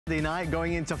Saturday night,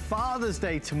 going into Father's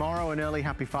Day tomorrow. An early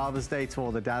happy Father's Day to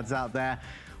all the dads out there.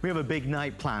 We have a big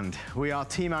night planned. We are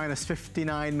T-minus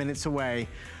 59 minutes away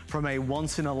from a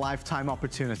once-in-a-lifetime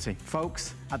opportunity.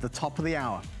 Folks, at the top of the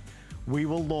hour, we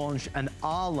will launch an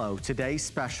Arlo Today's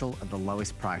Special at the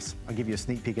lowest price. I'll give you a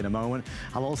sneak peek in a moment.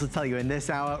 I'll also tell you in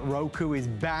this hour, Roku is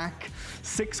back.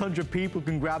 600 people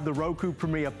can grab the Roku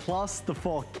Premier Plus, the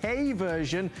 4K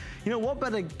version. You know, what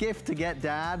better gift to get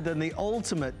Dad than the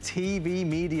ultimate TV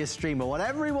media streamer?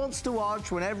 Whatever he wants to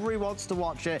watch, whenever he wants to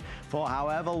watch it, for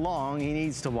however long he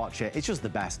needs to watch it. It's just the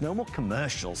best. No more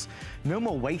commercials, no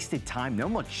more wasted time, no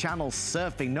more channel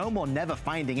surfing, no more never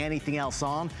finding anything else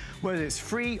on. Whether it's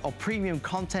free or premium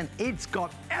content, it's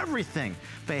got everything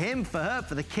for him, for her,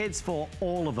 for the kids, for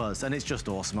all of us, and it's just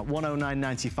awesome. At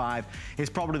 $109.95, it's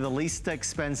probably the least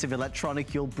expensive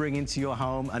electronic you'll bring into your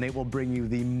home, and it will bring you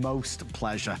the most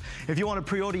pleasure. If you want to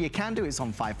pre-order, you can do it. It's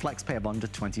on 5 flex pay of under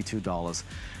 $22.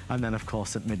 And then, of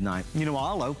course, at midnight. You know,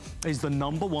 Arlo is the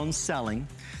 #1 selling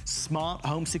smart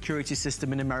home security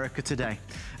system in America today.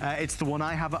 It's the one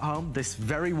I have at home, this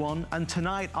very one. And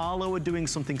tonight, Arlo are doing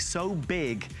something so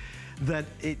big that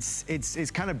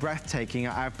it's kind of breathtaking.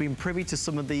 I've been privy to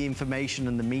some of the information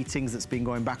and the meetings that's been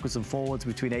going backwards and forwards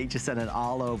between HSN and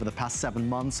Arlo over the past 7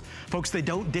 months. Folks, they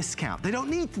don't discount. They don't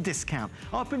need to discount.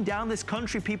 Up and down this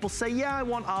country, people say, yeah, I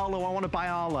want Arlo, I want to buy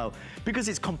Arlo. Because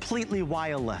it's completely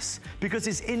wireless. Because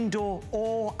it's indoor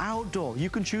or outdoor. You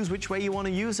can choose which way you want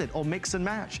to use it or mix and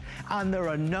match. And there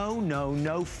are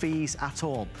no fees at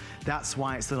all. That's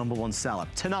why it's the #1 seller.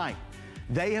 Tonight,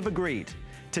 they have agreed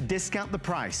to discount the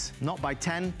price, not by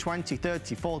 10, 20,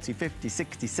 30, 40, 50,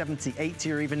 60, 70,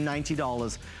 80, or even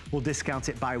 $90. We'll discount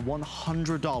it by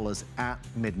 $100 at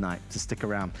midnight. To stick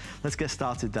around. Let's get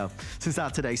started though. Since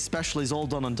our today's special is all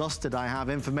done and dusted, I have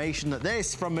information that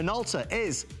this from Minolta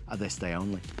is a this day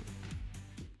only.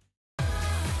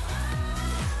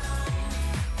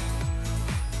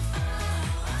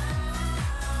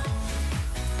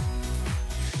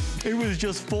 It was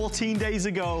just 14 days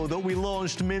ago that we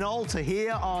launched Minolta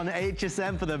here on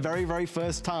HSN for the very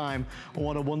first time.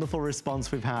 What a wonderful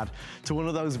response we've had to one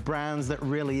of those brands that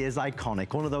really is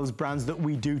iconic, one of those brands that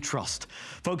we do trust.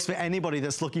 Folks, for anybody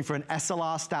that's looking for an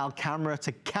SLR style camera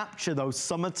to capture those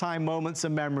summertime moments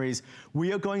and memories,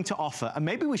 we are going to offer, and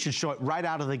maybe we should show it right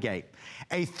out of the gate,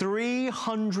 a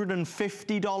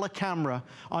 $350 camera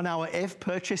on our if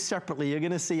purchased separately. You're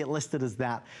gonna see it listed as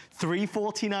that.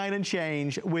 $349 and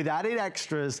change with added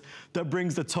extras that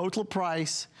brings the total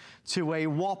price to a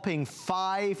whopping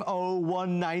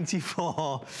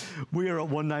 $501.94. We are at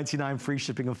 $199 free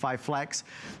shipping and 5 flex.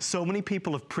 So many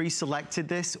people have pre-selected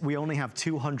this. We only have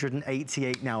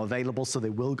 288 now available, so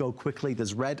they will go quickly.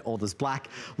 There's red or there's black.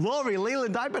 Lori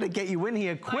Leland, I better get you in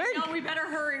here quick. I know, we better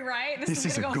hurry, right? This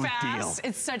is gonna go fast.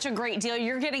 It's such a great deal.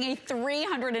 You're getting a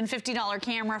 $350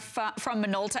 camera from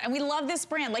Minolta, and we love this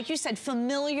brand. Like you said,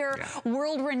 familiar,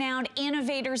 world-renowned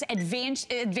innovators,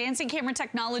 advancing camera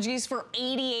technologies for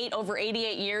over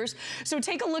 88 years. So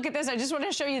take a look at this. I just want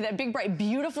to show you that big, bright,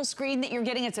 beautiful screen that you're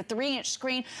getting. It's a 3-inch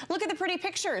screen. Look at the pretty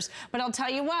pictures. But I'll tell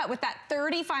you what, with that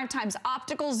 35 times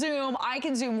optical zoom, I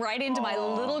can zoom right into my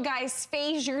little guy's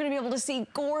face. You're going to be able to see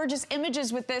gorgeous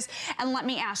images with this. And let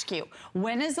me ask you,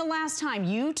 when is the last time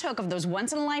you took of those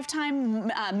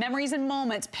once-in-a-lifetime memories and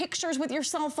moments, pictures with your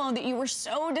cell phone that you were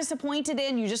so disappointed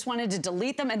in, you just wanted to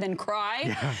delete them and then cry?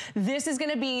 Yeah. This is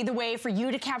going to be the way for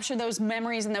you to capture those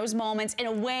memories and those moments in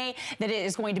a way that it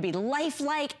is going to be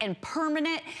lifelike and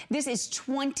permanent. This is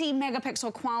 20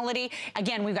 megapixel quality.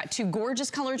 Again, we've got 2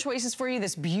 gorgeous color choices for you.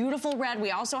 This beautiful red.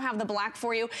 We also have the black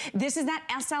for you. This is that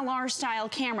SLR style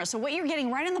camera. So what you're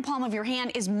getting right in the palm of your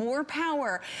hand is more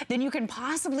power than you can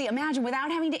possibly imagine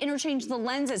without having to interchange the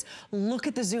lenses. Look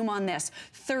at the zoom on this.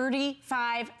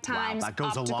 35 times that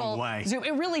goes optical a long way. zoom.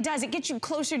 It really does. It gets you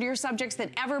closer to your subjects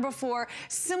than ever before.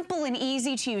 Simple and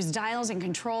easy to use dials and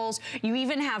controls. You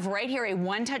even have right here a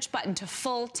one-touch button to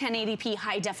full 1080p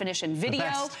high definition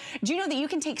video. Do you know that you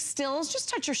can take stills? Just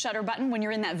touch your shutter button when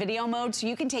you're in that video mode, so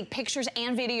you can take pictures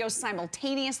and videos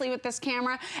simultaneously with this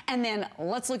camera. And then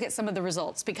let's look at some of the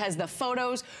results, because the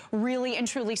photos really and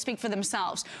truly speak for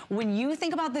themselves. When you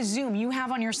think about the zoom you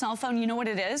have on your cell phone, you know what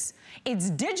it is? It's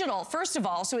digital, first of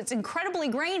all, so it's incredibly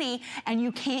grainy, and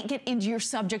you can't get into your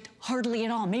subject hardly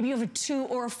at all. Maybe you have a 2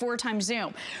 or a 4 times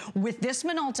zoom. With this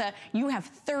Minolta, you have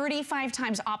 35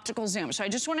 times optical zoom. So I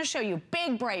just want to show you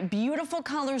big, bright, beautiful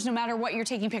colors no matter what you're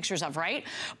taking pictures of, right?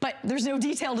 But there's no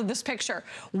detail to this picture.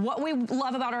 What we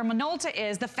love about our Minolta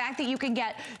is the fact that you can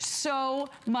get so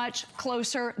much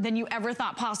closer than you ever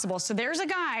thought possible. So there's a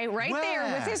guy right there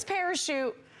with his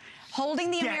parachute.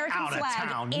 holding the American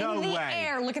flag in the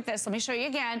air. Look at this. Let me show you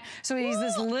again. So he's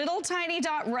this little tiny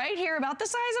dot right here, about the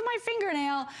size of my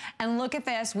fingernail. And look at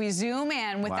this. We zoom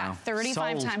in with that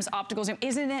 35 times optical zoom.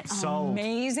 Isn't it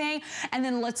amazing? And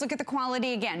then let's look at the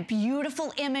quality again.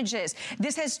 Beautiful images.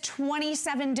 This has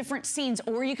 27 different scenes,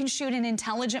 or you can shoot in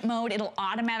intelligent mode. It'll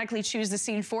automatically choose the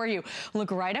scene for you.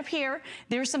 Look right up here.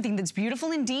 There's something that's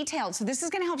beautiful and detailed. So this is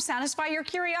going to help satisfy your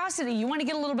curiosity. You want to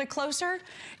get a little bit closer?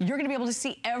 You're going to be able to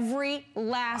see every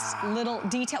last little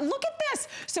detail. Look at this.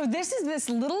 So this is this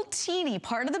little teeny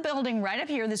part of the building right up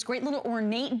here, this great little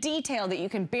ornate detail that you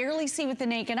can barely see with the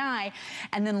naked eye.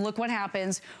 And then look what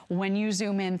happens when you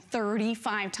zoom in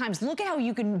 35 times. Look at how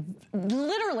you can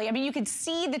literally, I mean, you can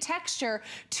see the texture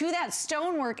to that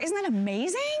stonework. Isn't that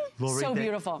amazing? Lori, so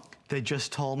beautiful. They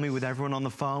just told me with everyone on the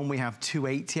phone, we have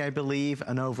 280, I believe,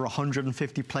 and over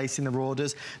 150 placing their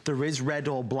orders. There is red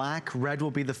or black. Red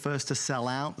will be the first to sell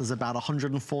out. There's about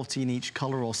 140 in each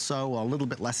color or so, or a little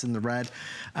bit less in the red.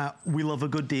 We love a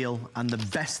good deal, and the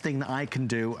best thing that I can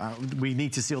do, we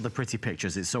need to see all the pretty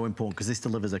pictures. It's so important because this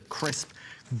delivers a crisp,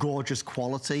 gorgeous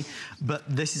quality, but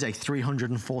this is a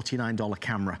 $349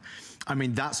 camera. I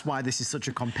mean, that's why this is such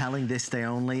a compelling this day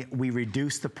only. We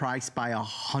reduced the price by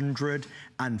 $150.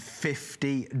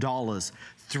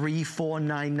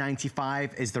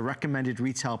 $349.95 is the recommended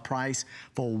retail price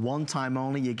for one time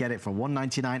only. You get it for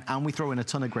 $199, and we throw in a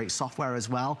ton of great software as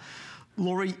well.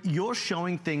 Lori, you're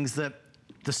showing things that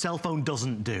the cell phone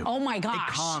doesn't do. Oh my gosh.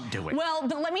 It can't do it. Well,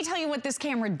 but let me tell you what this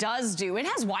camera does do. It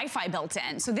has Wi-Fi built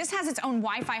in. So this has its own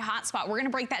Wi-Fi hotspot. We're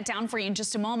gonna break that down for you in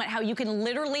just a moment, how you can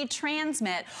literally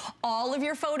transmit all of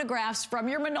your photographs from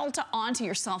your Minolta onto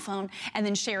your cell phone and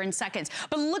then share in seconds.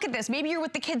 But look at this. Maybe you're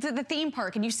with the kids at the theme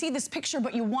park and you see this picture,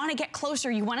 but you wanna get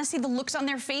closer. You wanna see the looks on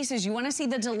their faces. You wanna see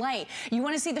the delight. You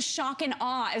wanna see the shock and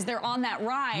awe as they're on that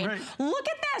ride. Right. Look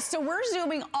at this. So we're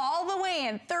zooming all the way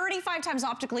in 35 times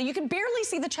optically. You can barely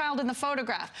see the child in the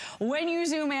photograph. When you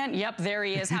zoom in, yep, there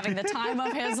he is having the time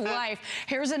of his life.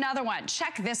 Here's another one.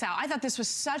 Check this out. I thought this was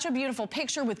such a beautiful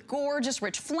picture with gorgeous,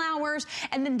 rich flowers.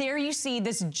 And then there you see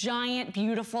this giant,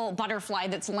 beautiful butterfly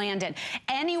that's landed.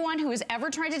 Anyone who has ever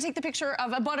tried to take the picture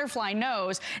of a butterfly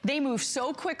knows they move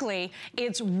so quickly,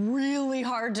 it's really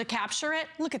hard to capture it.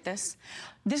 Look at this.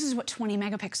 This is what 20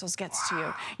 megapixels gets to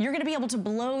you. You're gonna be able to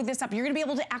blow this up. You're gonna be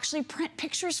able to actually print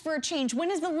pictures for a change.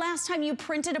 When is the last time you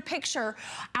printed a picture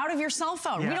out of your cell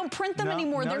phone? We don't print them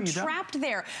anymore. They're trapped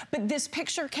there. But this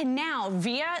picture can now,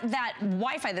 via that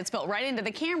Wi-Fi that's built right into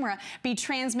the camera, be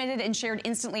transmitted and shared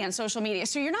instantly on social media.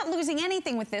 So you're not losing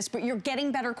anything with this, but you're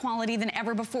getting better quality than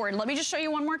ever before. And let me just show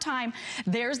you one more time.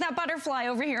 There's that butterfly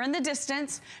over here in the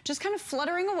distance, just kind of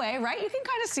fluttering away, right? You can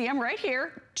kind of see him right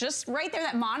here, just right there,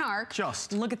 that monarch.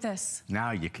 Look at this.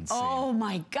 Now you can see. Oh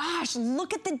my gosh,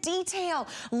 look at the detail.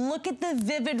 Look at the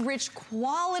vivid, rich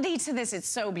quality to this. It's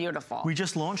so beautiful. We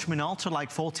just launched Minolta like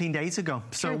 14 days ago.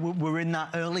 So we're in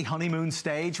that early honeymoon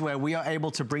stage where we are able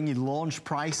to bring you launch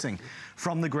pricing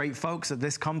from the great folks at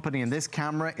this company. And this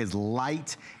camera is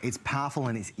light, it's powerful,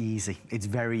 and it's easy. It's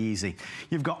very easy.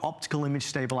 You've got optical image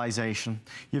stabilization.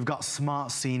 You've got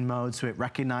smart scene mode, so it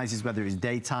recognizes whether it's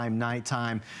daytime,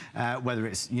 nighttime, whether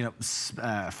it's, you know,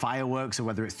 fireworks, or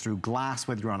whether it's through glass,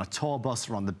 whether you're on a tour bus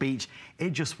or on the beach.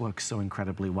 It just works so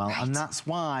incredibly well. And that's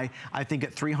why I think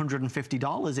at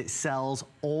 $350, it sells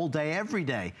all day, every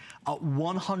day. At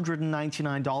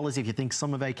 $199 if you think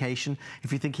summer vacation,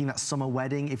 if you're thinking that summer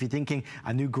wedding, if you're thinking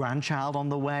a new grandchild on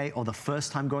the way, or the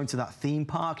first time going to that theme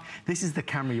park, this is the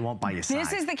camera you want by your side.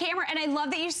 This is the camera, and I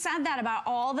love that you said that about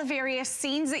all the various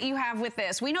scenes that you have with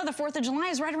this. We know the 4th of July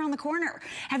is right around the corner.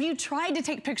 Have you tried to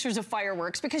take pictures of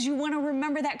fireworks because you want to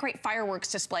remember that great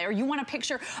fireworks display, or you want a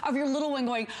picture of your little one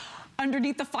going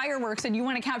underneath the fireworks and you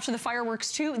want to capture the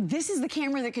fireworks too? This is the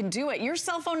camera that can do it. Your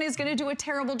cell phone is going to do a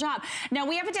terrible job. Now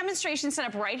we have a demonstration set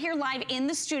up right here live in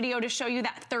the studio to show you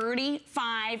that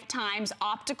 35 times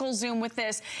optical zoom with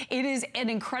this. It is an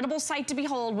incredible sight to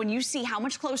behold when you see how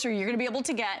much closer you're going to be able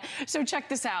to get. So check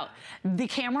this out. The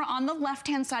camera on the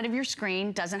left-hand side of your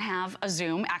screen doesn't have a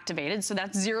zoom activated, so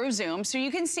that's 0 zoom. So you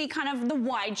can see kind of the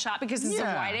wide shot because it's a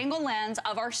wide angle lens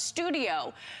of our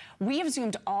studio. We have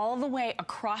zoomed all the way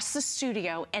across the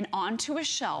studio and onto a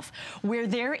shelf where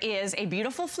there is a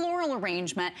beautiful floral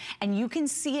arrangement, and you can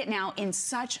see it now in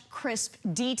such crisp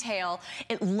detail.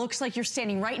 It looks like you're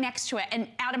standing right next to it. And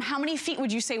Adam, how many feet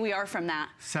would you say we are from that?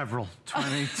 Several,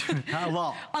 20, a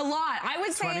lot. A lot. I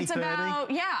would say 20, it's 30. about,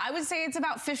 I would say it's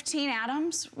about 15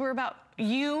 atoms. We're about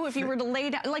you, if you were to lay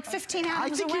down, like 15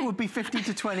 atoms I think away. It would be 15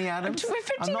 to 20 atoms. 15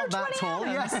 I'm not or 20 that tall.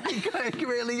 atoms. Yeah,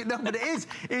 really, no, but it is.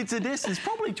 It's a distance,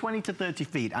 probably 20 to 30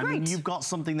 feet. I mean, you've got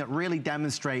something that really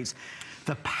demonstrates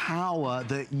the power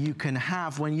that you can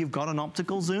have when you've got an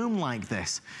optical zoom like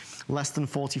this. Less than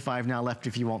 45 now left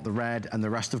if you want the red, and the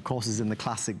rest, of course, is in the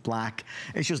classic black.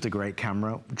 It's just a great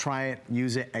camera. Try it,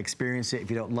 use it, experience it. If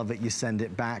you don't love it, you send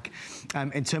it back.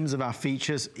 In terms of our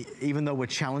features, even though we're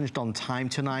challenged on time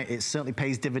tonight, it certainly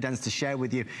pays dividends to share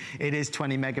with you. It is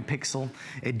 20 megapixel.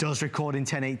 It does record in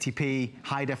 1080p,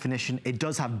 high definition. It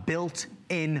does have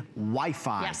built-in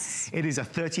Wi-Fi. Yes. It is a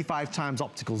 35 times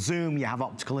optical zoom. You have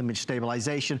optical image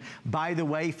stabilization. By the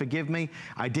way, forgive me,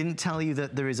 I didn't tell you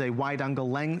that there is a wide-angle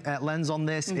lens on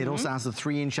this. It also has a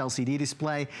 3-inch LCD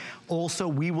display. Also,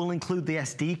 we will include the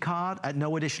SD card at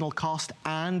no additional cost,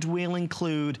 and we'll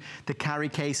include the carry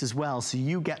case as well. So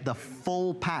you get the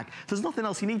full pack. There's nothing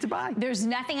else you need to buy. There's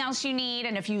nothing else you need,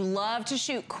 and if you love to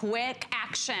shoot quick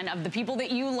action of the people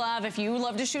that you love, if you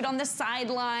love to shoot on the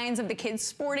sidelines of the kids'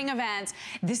 sporting events,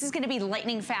 this is gonna be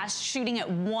lightning fast, shooting at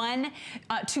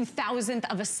 1/2000th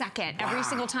of a second every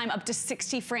single time, up to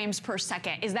 60 frames per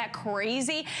second. Is that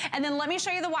crazy? And then let me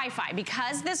show you the Wi-Fi.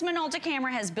 Because this Minolta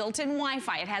camera has built-in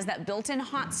Wi-Fi, it has that built-in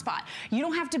hotspot. You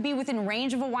don't have to be within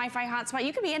range of a Wi-Fi hotspot.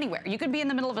 You could be anywhere. You could be in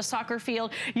the middle of a soccer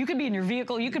field. You could be in your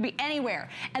vehicle. You could be anywhere.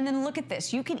 And then look at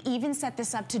this. You can even set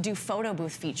this up to do photo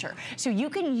booth feature. So you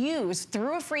can use,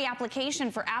 through a free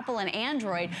application for Apple and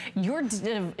Android, your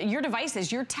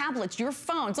devices, your tablets, your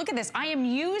phones. Look at this. I am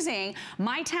using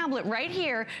my tablet right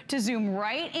here to zoom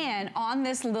right in on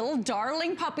this little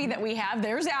darling puppy that we have.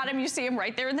 There's Adam. You see him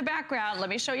right there in the background. Let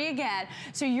me show you again.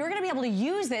 So you're gonna be able to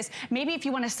use this. Maybe if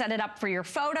you wanna set it up for your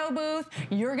photo booth,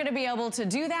 you're gonna be able to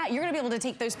do that. You're gonna be able to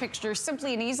take those pictures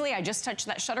simply and easily. I just touched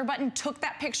that shutter button, took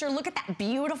that picture. Look at that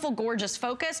beautiful, gorgeous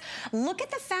focus. Look at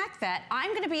the fact that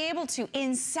I'm gonna be able to,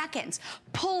 in seconds,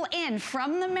 pull in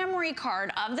from the memory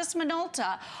card of this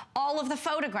Minolta all of the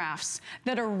photographs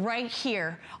that are right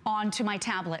here onto my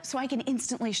tablet, so I can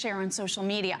instantly share on social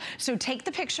media. So take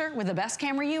the picture with the best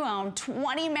camera you own,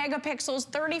 20 megapixels,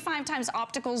 35 times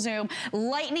optical zoom,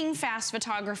 lightning fast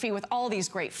photography with all these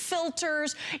great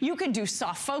filters. You can do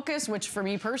soft focus, which for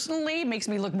me personally makes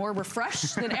me look more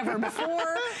refreshed than ever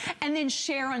before, and then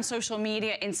share on social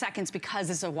media in seconds because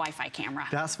it's a Wi-Fi camera.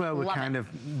 That's where we're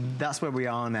that's where we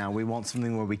are now. We want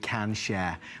something where we can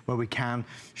share, where we can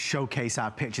showcase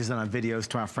our pictures and our videos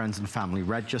to our friends and family.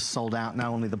 Red just sold out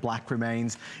now, only the black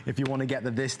remains. If you want to get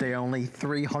the this day only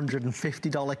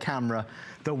 $350 camera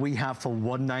that we have for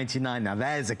 $199. Now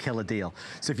there's a killer deal.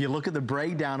 So if you look at the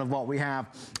breakdown of what we have,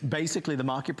 basically the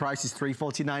market price is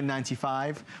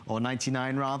 $349.95, or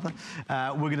 $99 rather.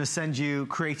 We're gonna send you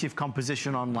Creative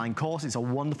Composition online course. It's a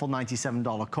wonderful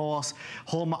 $97 course.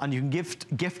 Hallmark, and you can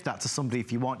gift that to somebody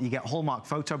if you want. You get Hallmark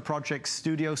Photo Projects,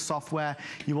 studio software.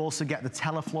 You also get the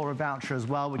Teleflora voucher as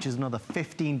well, which is another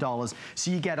 $15.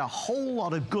 So you get a whole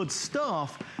lot of good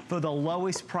stuff for the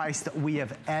lowest price that we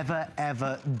have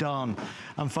ever done.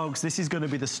 And folks, this is going to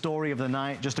be the story of the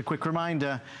night. Just a quick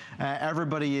reminder,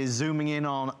 everybody is zooming in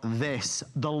on this.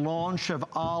 The launch of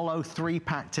Arlo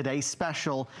 3-pack today,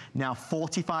 special, now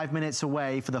 45 minutes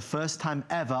away. For the first time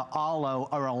ever, Arlo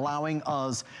are allowing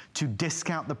us to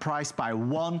discount the price by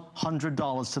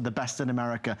 $100 to the best in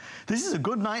America. This is a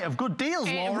good night of good deals,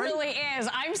 Lauren. It really is.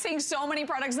 I'm seeing so many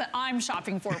products that I'm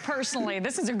shopping for personally.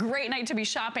 This is a great night to be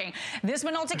shopping. This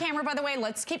Minolta camera, by the way,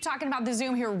 let's keep talking about the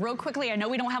zoom here real quickly. I know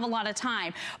we don't have a lot of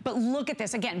time, but look at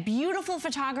this. Again, beautiful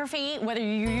photography, whether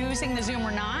you're using the zoom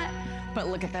or not. But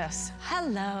look at this.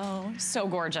 Hello. So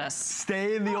gorgeous.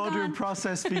 Stay in the ordering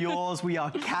process for yours. We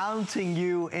are counting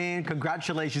you in.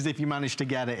 Congratulations if you managed to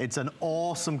get it. It's an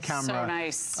awesome camera. So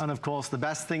nice. And of course, the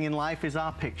best thing in life is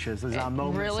our pictures. There's our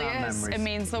moments, our memories. It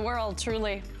means the world,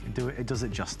 truly. It does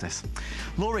it justice.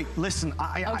 Lori, listen,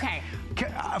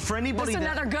 for anybody This is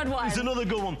another good one. It's another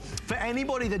good one. For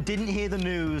anybody that didn't hear the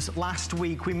news, last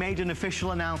week we made an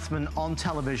official announcement on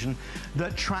television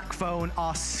that TracFone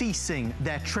are ceasing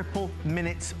their triple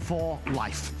minutes for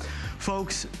life.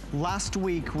 Folks, last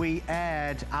week we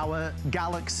aired our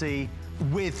Galaxy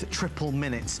with triple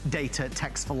minutes data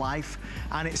text for life,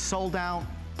 and it sold out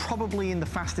probably in the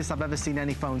fastest I've ever seen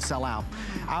any phone sell out.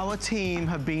 Our team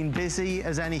have been busy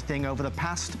as anything over the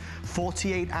past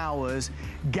 48 hours,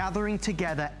 gathering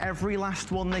together every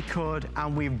last one they could,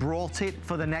 and we've brought it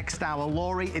for the next hour.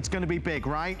 Lori, it's gonna be big,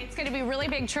 right? It's gonna be really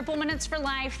big. Triple minutes for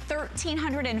life,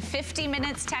 1,350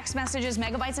 minutes, text messages,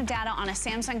 megabytes of data on a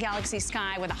Samsung Galaxy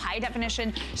Sky with a high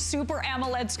definition Super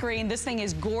AMOLED screen. This thing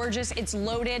is gorgeous, it's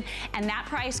loaded, and that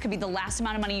price could be the last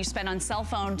amount of money you spend on cell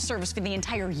phone service for the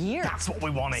entire year. That's what we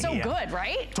want on it so here. So good,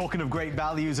 right? Talking of great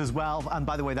values as well, and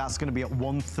by the way, that's going to be at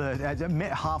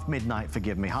half midnight,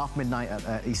 forgive me, half midnight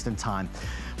at Eastern time.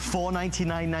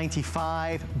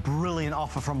 $499.95, brilliant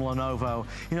offer from Lenovo.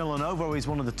 You know, Lenovo is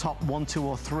one of the top 1, 2,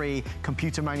 or 3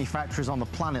 computer manufacturers on the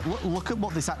planet. Look at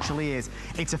what this actually is.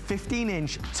 It's a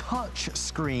 15-inch touch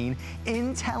screen,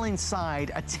 Intel inside,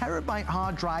 a terabyte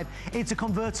hard drive. It's a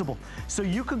convertible. So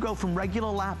you could go from regular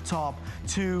laptop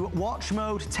to watch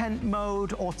mode, tent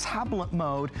mode, or tablet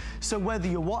mode. So whether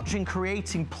you're watching,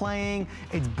 creating, playing,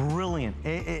 it's brilliant.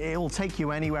 It will take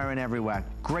you anywhere and everywhere.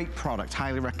 Great product,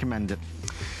 highly recommend it.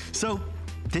 So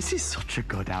this is such a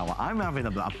good hour. I'm having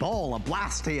a ball, a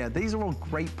blast here. These are all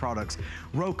great products.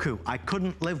 Roku, I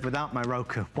couldn't live without my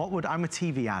Roku. I'm a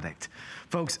TV addict.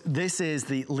 Folks, this is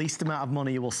the least amount of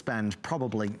money you will spend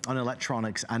probably on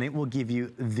electronics, and it will give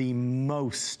you the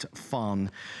most fun.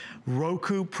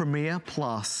 Roku Premier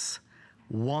Plus,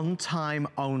 one time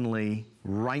only.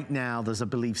 Right now, there's, I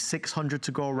believe, 600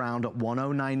 to go around at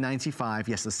 $109.95.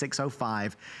 Yes, the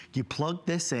 605. You plug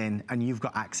this in, and you've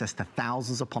got access to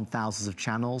thousands upon thousands of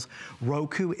channels.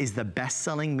 Roku is the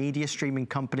best-selling media streaming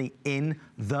company in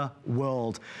the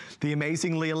world. The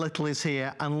amazing Leah Little is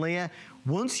here. And Leah,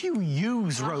 once you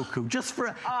use Roku, just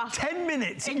for 10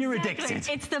 minutes, you're addicted.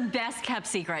 It's the best kept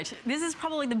secret. This is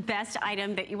probably the best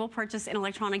item that you will purchase in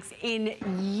electronics in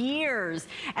years.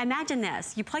 Imagine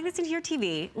this. You plug this into your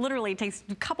TV. Literally, it takes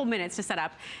a couple minutes to set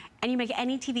up, and you make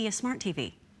any TV a smart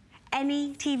TV.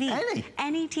 Any TV.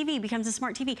 Any TV becomes a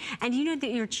smart TV. And you know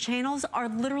that your channels are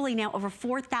literally now over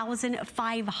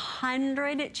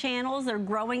 4,500 channels. They're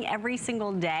growing every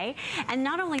single day. And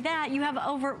not only that, you have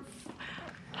over...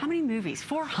 How many movies?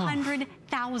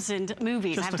 400,000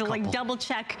 movies. I have to like double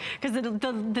check because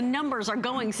the numbers are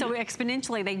going so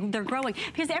exponentially. They're growing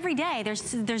because every day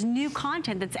there's new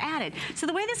content that's added. So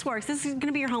the way this works, this is going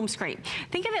to be your home screen.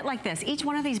 Think of it like this. Each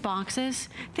one of these boxes,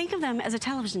 think of them as a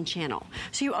television channel.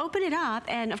 So you open it up,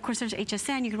 and of course there's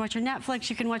HSN. You can watch your Netflix.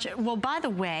 You can watch it. Well, by the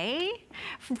way,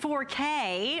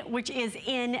 4K, which is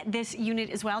in this unit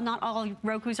as well. Not all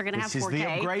Rokus are going to have 4K. This is the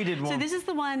upgraded one. So this is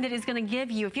the one that is going to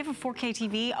give you, if you have a 4K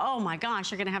TV, oh my gosh,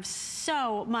 you're going to have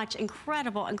so much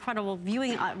incredible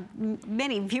viewing,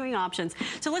 many viewing options.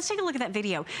 So let's take a look at that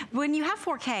video. When you have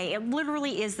 4K, it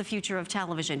literally is the future of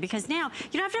television, because now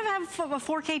you don't have to have a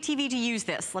 4K TV to use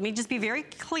this. Let me just be very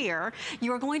clear.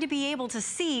 You are going to be able to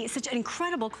see such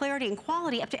incredible clarity and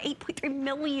quality, up to 8.3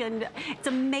 million. It's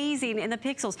amazing in the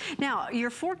pixels. Now,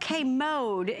 your 4K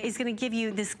mode is going to give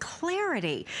you this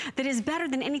clarity that is better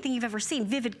than anything you've ever seen.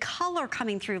 Vivid color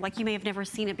coming through like you may have never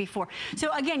seen it before.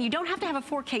 So again, you don't have to have a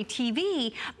 4K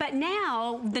TV, but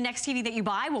now the next TV that you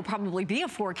buy will probably be a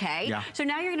 4K. Yeah. So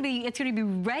now it's going to be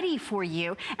ready for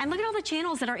you. And look at all the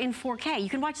channels that are in 4K. You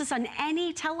can watch this on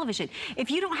any television.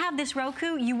 If you don't have this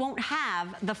Roku, you won't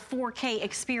have the 4K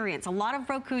experience. A lot of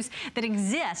Rokus that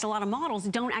exist, a lot of models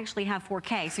don't actually have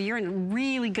 4K. So you're in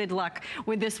really good luck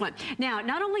with this one. Now,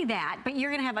 not only that, but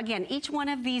you're going to have, again, each one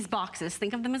of these boxes,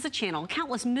 think of them as a channel,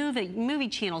 countless movie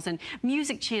channels and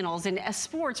music channels and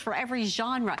sports for every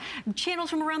genre. Channels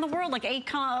from around the world, like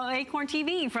Acorn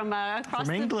TV from across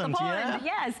England, the pond. Yeah.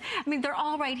 Yes, I mean, they're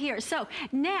all right here. So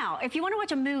now, if you want to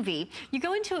watch a movie, you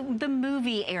go into the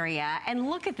movie area and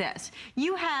look at this.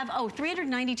 You have,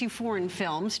 392 foreign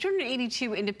films,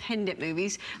 282 independent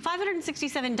movies,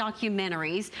 567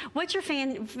 documentaries. What's your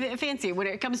fancy when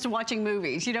it comes to watching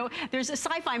movies? You know, there's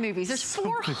sci-fi movies. There's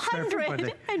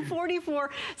 444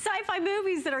 sci-fi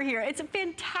movies that are here. It's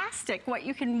fantastic what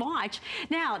you can watch.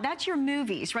 Now, that's your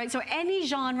movies, right? So any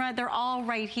genre, they're all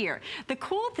right here. The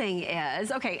cool thing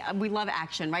is, okay, we love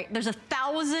action, right? There's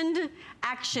 1,000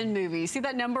 action movies. See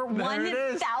that number?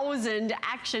 1,000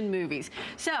 action movies.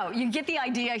 So you get the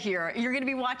idea here. You're going to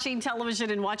be watching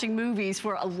television and watching movies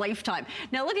for a lifetime.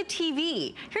 Now look at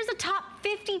TV. Here's the top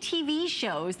 50 TV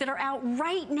shows that are out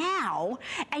right now,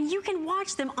 and you can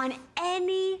watch them on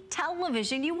any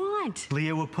television you want.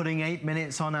 Leah, we're putting 8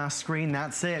 minutes on our screen.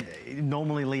 That's it.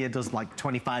 Normally Leah does like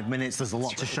 25 minutes. There's a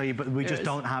lot to show you, but we just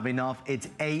don't have enough. It's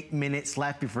 8 minutes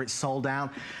left before it's sold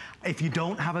out. If you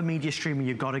don't have a media streamer,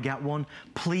 you've got to get one.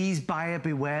 Please buyer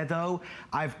beware though.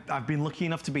 I've been lucky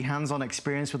enough to be hands-on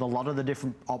experience with a lot of the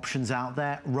different options out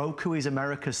there. Roku is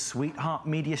America's sweetheart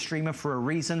media streamer for a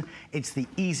reason. It's the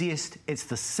easiest, it's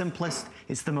the simplest,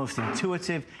 it's the most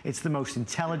intuitive, it's the most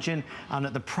intelligent, and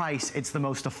at the price, it's the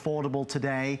most affordable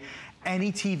today.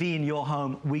 any TV in your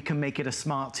home, we can make it a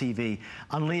smart TV.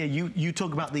 And Leah, you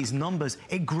talk about these numbers.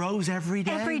 It grows every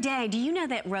day. Every day. Do you know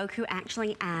that Roku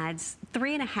actually adds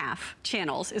 3.5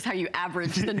 channels is how you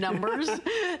average the numbers?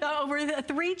 Over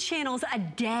 3 channels a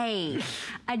day.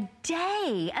 A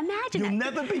day. Imagine You'll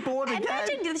that. never be bored again.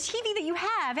 Imagine the TV that you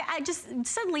have.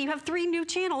 Suddenly you have 3 new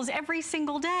channels every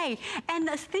single day. And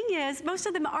the thing is, most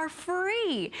of them are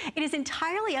free. It is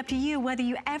entirely up to you whether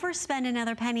you ever spend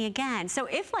another penny again. So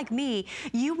if, like me,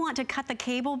 you want to cut the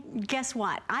cable, guess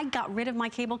what? I got rid of my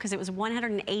cable because it was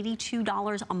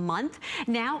 $182 a month.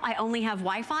 Now I only have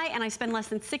Wi-Fi and I spend less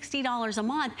than $60 a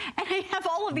month and I have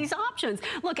all of these options.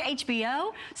 Look,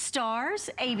 HBO, Stars,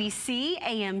 ABC,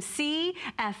 AMC,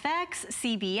 FX,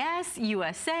 CBS,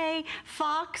 USA,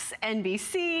 Fox,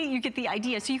 NBC. You get the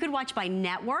idea. So you could watch by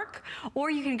network, or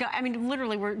you can go, I mean,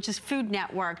 literally we're just Food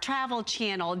Network, Travel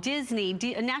Channel, Disney,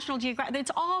 National Geographic.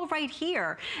 It's all right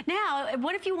here. Now,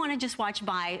 what if you want to just watch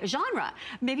by genre?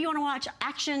 Maybe you want to watch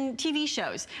action TV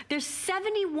shows. There's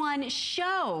 71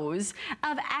 shows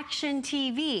of action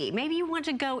TV. Maybe you want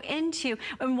to go into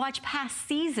and watch past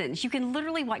seasons. You can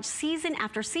literally watch season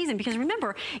after season, because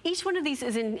remember, each one of these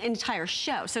is an entire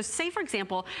show. So say, for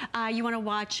example, you want to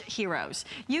watch Heroes.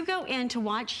 You go in to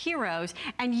watch Heroes,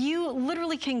 and you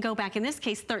literally can go back, in this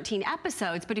case, 13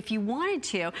 episodes, but if you wanted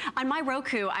to, on my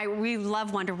Roku, we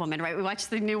love Wonder Woman, right? We watched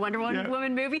the new Wonder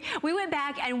Woman movie. We went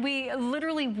back and we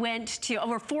literally went to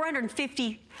over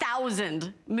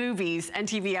 450,000 movies and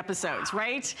TV episodes,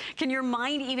 right? Can your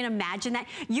mind even imagine that?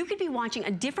 You could be watching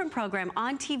a different program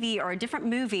on TV or a different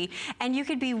movie, and you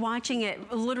could be watching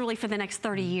it literally for the next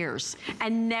 30 years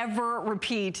and never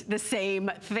repeat the same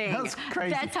thing. That's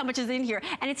crazy. That's how much is in here.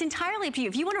 And it's entirely up to you.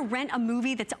 If you want to rent a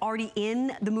movie that's already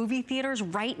in the movie theaters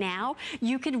right now,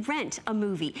 you could rent a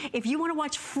movie. If you want to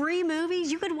watch free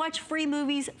movies, you could watch free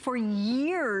movies for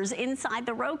years inside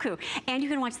the Roku. And you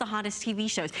can watch the hottest TV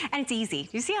shows. And it's easy.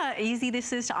 You see how easy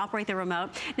this is to operate the remote?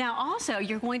 Now, also,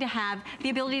 you're going to have the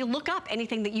ability to look up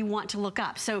anything that you want to look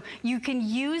up. So you can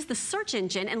use the search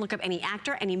engine and look up any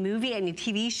actor, any movie, any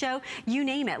TV show, you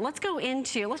name it. Let's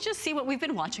just see what we've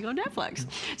been watching on Netflix.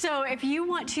 So if you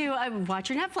want to watch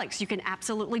your Netflix, you can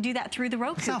absolutely do that through the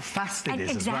Roku. That's how fast it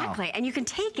is exactly. as well. And you can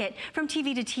take it from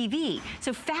TV to TV.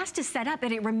 So fast is set up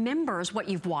and it remembers what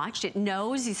you've watched. It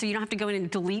knows, so you don't have to go in and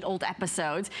delete old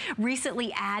episodes.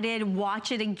 Recently added,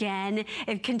 watch it again,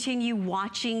 and continue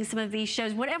watching some of these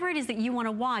shows, whatever it is that you want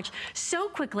to watch, so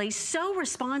quickly, so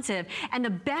responsive. And the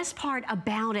best part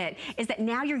about it is that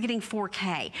now you're getting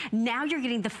 4K. Now you're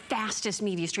getting the fastest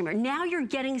media streamer. Now you're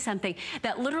getting something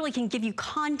that literally can give you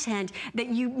content that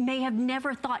you may have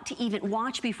never thought to even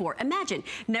watch before. Imagine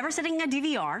never setting a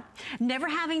DVR, never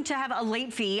having to have a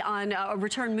late fee on a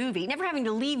return movie, never having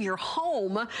to leave your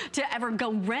home to ever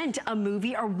go rent a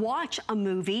movie or watch a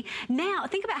movie. Now,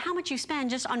 think about how much you spend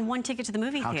just on one ticket to the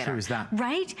movie theater. How true is that?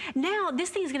 Right? Now, this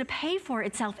thing is going to pay for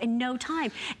itself in no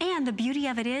time. And the beauty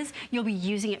of it is you'll be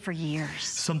using it for years.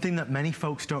 Something that many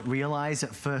folks don't realize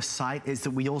at first sight is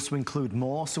that we also include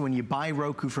more. So when you buy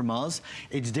Roku from us,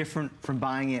 it's different from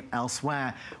buying it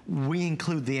elsewhere. We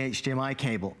include the HDMI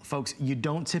cable. Folks, you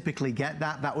don't typically get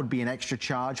that. That would be an extra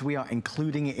charge. We are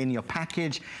including it in your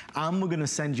package, and we're going to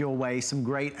send your way some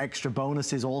great extra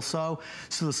bonuses also.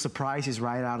 So the surprise is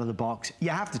right out of the box. You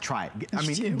have to try it. I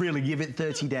mean, really, give it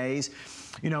 30 days.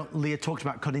 You know, Leah talked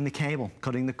about cutting the cable,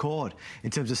 cutting the cord, in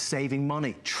terms of saving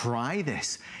money. Try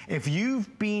this. If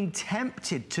you've been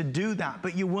tempted to do that,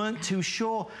 but you weren't too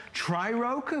sure, try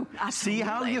Roku. Absolutely. See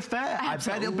how you fare. Absolutely.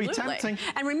 I bet it'll be tempting.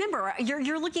 And remember,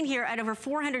 you're looking here at over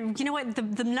 400. You know what?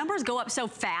 The numbers go up so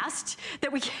fast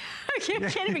that we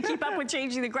can't even keep up with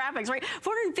changing the graphics, right?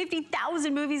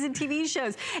 450,000 movies and TV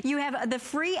shows. You have the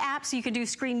free app, so you can do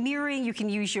screen mirroring. You can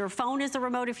use your phone as the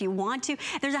remote if you want to.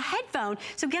 There's a headphone,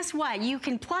 so guess what? You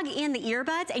can plug in the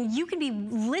earbuds and you can be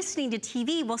listening to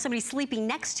TV while somebody's sleeping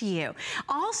next to you.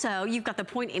 Also, you've got the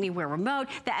Point Anywhere remote,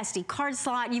 the SD card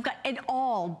slot. You've got it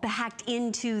all packed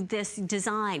into this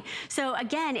design. So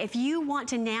again, if you want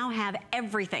to now have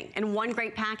everything in one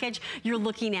great package, you're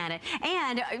looking at it.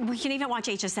 And we can even watch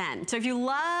HSN. So if you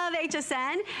love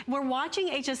HSN, we're watching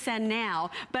HSN now,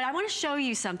 but I want to show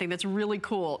you something that's really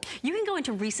cool. You can go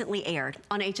into recently aired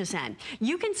on HSN.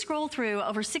 You can scroll through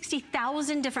over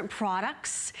 60,000 different products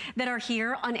that are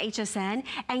here on HSN,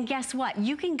 and guess what?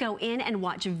 You can go in and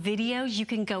watch videos. You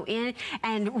can go in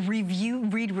and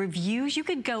read reviews. You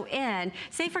could go in,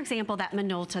 say for example, that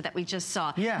Minolta that we just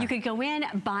saw. Yeah. You could go in,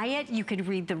 buy it. You could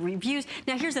read the reviews.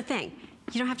 Now here's the thing.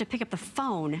 You don't have to pick up the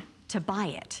phone to buy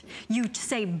it. You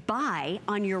say buy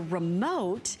on your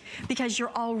remote because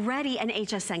you're already an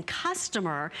HSN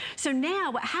customer. So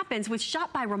now what happens with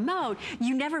Shop by Remote,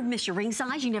 you never miss your ring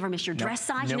size, you never miss your dress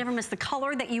size, you never miss the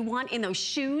color that you want in those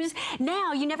shoes.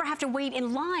 Now you never have to wait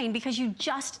in line because you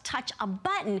just touch a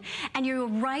button and you're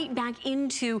right back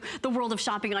into the world of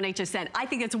shopping on HSN. I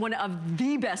think it's one of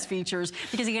the best features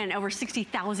because again, over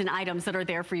 60,000 items that are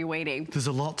there for you waiting. There's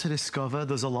a lot to discover,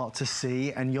 there's a lot to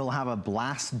see, and you'll have a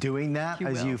blast doing that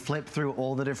as you flip through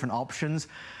all the different options.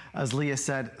 As Leah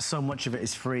said, so much of it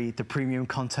is free. The premium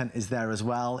content is there as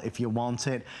well if you want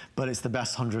it, but it's the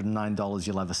best $109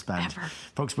 you'll ever spend.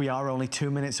 Folks, we are only 2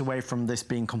 minutes away from this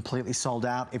being completely sold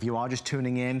out. If you are just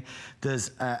tuning in,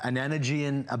 there's an energy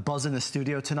and a buzz in the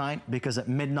studio tonight because at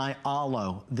midnight,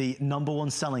 Arlo, the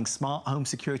 #1 selling smart home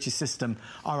security system,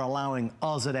 are allowing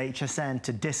us at HSN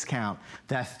to discount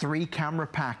their 3-camera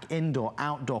pack, indoor,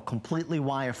 outdoor, completely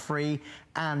wire-free,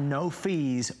 and no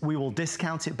fees. We will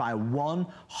discount it by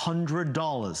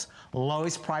 $100.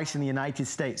 Lowest price in the United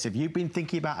States. If you've been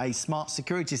thinking about a smart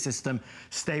security system,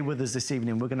 stay with us this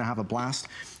evening. We're gonna have a blast.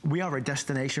 We are a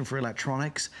destination for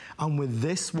electronics. And with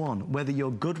this one, whether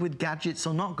you're good with gadgets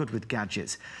or not good with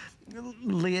gadgets,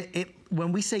 Leah,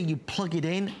 when we say you plug it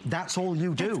in, that's all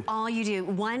you do. That's all you do.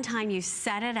 One time you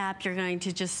set it up, you're going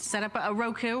to just set up a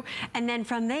Roku, and then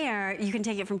from there, you can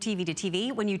take it from TV to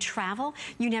TV. When you travel,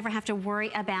 you never have to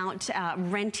worry about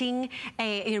renting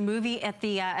a movie at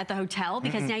the hotel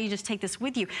because now you just take this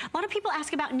with you. A lot of people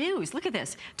ask about news. Look at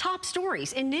this. Top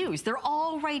stories in news. They're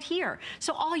all right here.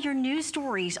 So all your news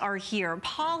stories are here.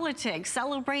 Politics,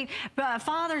 celebrate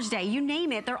Father's Day, you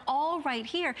name it. They're all right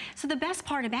here. So the best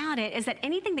part about it is that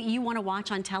anything that you want to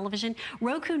watch on television,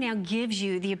 Roku now gives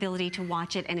you the ability to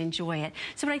watch it and enjoy it.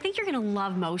 So what I think you're going to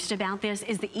love most about this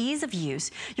is the ease of use.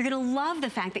 You're going to love the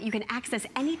fact that you can access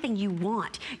anything you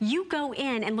want. You go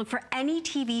in and look for any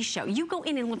TV show. You go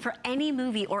in and look for any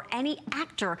movie or any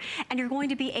actor, and you're going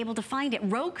to be able to find it.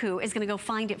 Roku is going to go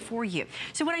find it for you.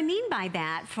 So what I mean by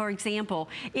that, for example,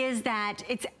 is that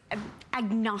it's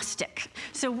agnostic.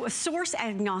 So source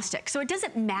agnostic. So it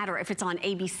doesn't matter if it's on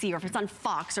ABC or if it's on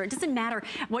Fox, or it doesn't matter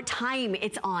what time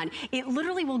it's on. It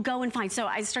literally will go and find. So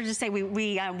I started to say we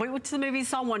went to the movie,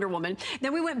 saw Wonder Woman.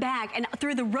 Then we went back and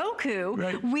through the Roku,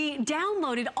 we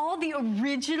downloaded all the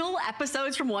original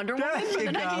episodes from Wonder Woman from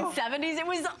the 1970s. It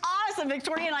was awesome.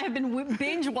 Victoria and I have been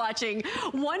binge watching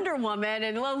Wonder Woman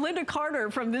and Linda Carter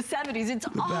from the 70s. It's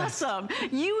awesome.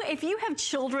 If you have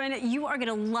children, you are going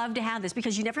to love to have this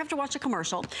because you never have to watch a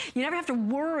commercial. You never have to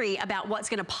worry about what's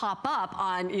going to pop up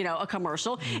on, a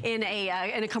commercial in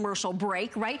a commercial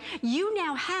break, right? You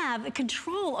now have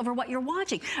control over what you're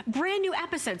watching. Brand new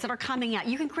episodes that are coming out.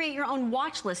 You can create your own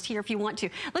watch list here if you want to.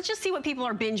 Let's just see what people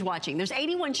are binge watching. There's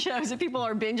 81 shows that people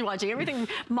are binge watching. Everything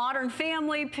Modern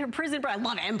Family, Prison Break. I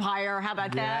love Empire. How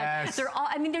about that? They're all,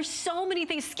 there's so many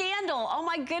things. Scandal. Oh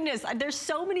my goodness. There's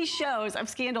so many shows of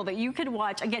Scandal that you could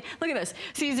watch. Again, look at this.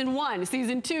 Season 1,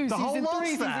 Season 2, Season 3,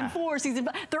 Season 4, Season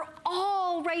 5. They're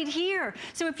all right here.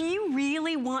 So if you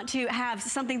really want to have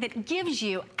something that gives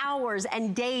you hours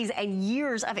and days and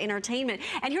years of entertainment,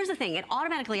 and here's the thing, it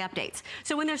automatically updates.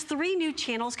 So when there's 3 new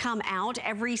channels come out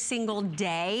every single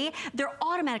day, they're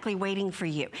automatically waiting for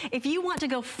you. If you want to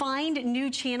go find new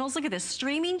channels, look at this,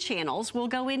 streaming channels, we'll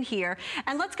go in here,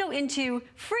 and let's go into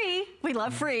free. We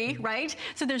love free, right?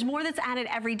 So there's more that's added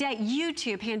every day.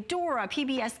 YouTube, Pandora,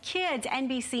 PBS Kids,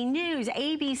 NBC News,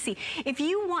 ABC. If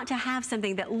you want to have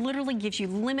something that literally gives you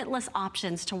limitless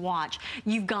options to watch,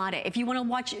 you've got it. If you want to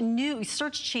watch new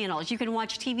search channels, you can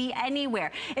watch TV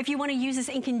anywhere. If you want to use this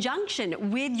in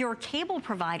conjunction with your cable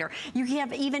provider, you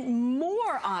have even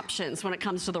more options when it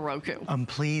comes to the Roku. And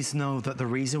please know that the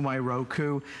reason why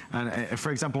Roku, and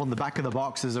for example, on the back of the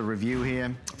box there's a review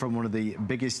here from one of the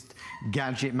biggest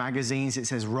gadget magazines. It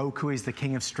says Roku is the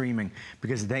king of streaming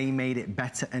because they made it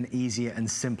better and easier and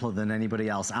simpler than anybody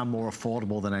else and more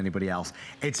affordable than anybody else.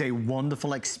 It's a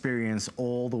wonderful experience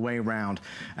all the way around.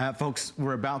 Folks,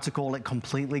 we're about to call it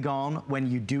completely gone. When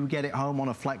you do get it home on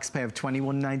a flex pay of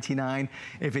 $21.99,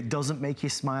 if it doesn't make you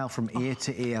smile from ear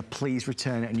to ear, please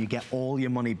return it and you get all your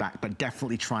money back, but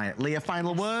definitely try it. Leah,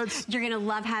 final words? You're gonna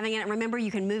love having it. Remember,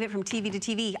 you can move it from TV to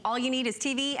TV. All you need is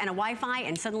TV and a Wi-Fi,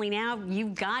 and suddenly now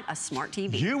you've got a smart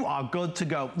TV. You are good to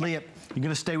go. Leah, you're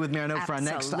gonna stay with me, I know, for our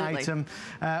next item.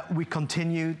 We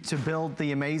continue to build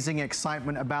the amazing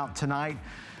excitement about tonight.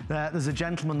 There's a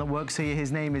gentleman that works here.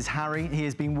 His name is Harry. He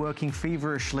has been working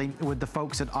feverishly with the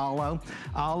folks at Arlo.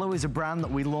 Arlo is a brand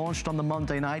that we launched on the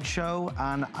Monday night show,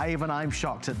 and even I'm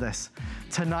shocked at this.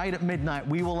 Tonight at midnight,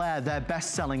 we will air their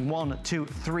best-selling 1, 2,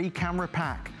 3 camera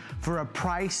pack for a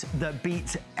price that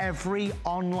beats every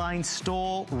online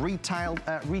store,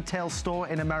 retail store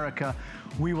in America.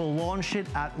 We will launch it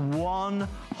at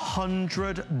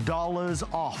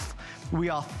 $100 off. We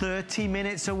are 30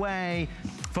 minutes away.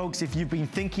 Folks, if you've been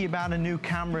thinking about a new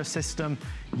camera system,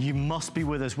 you must be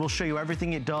with us. We'll show you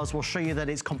everything it does. We'll show you that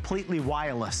it's completely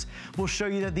wireless. We'll show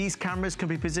you that these cameras can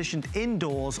be positioned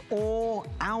indoors or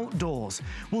outdoors.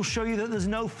 We'll show you that there's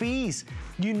no fees.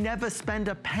 You never spend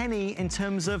a penny in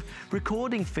terms of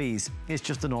recording fees. It's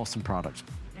just an awesome product.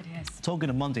 Talking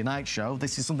to Monday Night Show,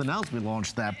 this is something else we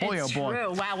launched there. Boy, oh boy.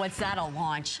 True. Wow, what's that a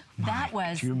launch? That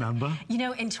was... Do you remember? You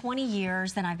know, in 20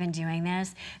 years that I've been doing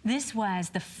this was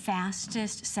the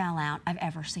fastest sellout I've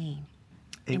ever seen.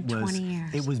 In 20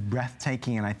 years. It was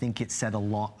breathtaking, and I think it said a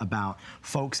lot about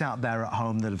folks out there at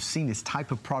home that have seen this type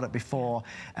of product before,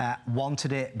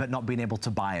 wanted it, but not been able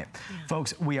to buy it. Yeah.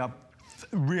 Folks, we are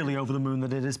really over the moon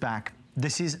that it is back.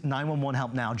 This is 911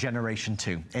 Help Now Generation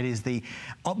 2. It is the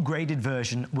upgraded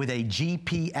version with a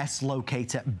GPS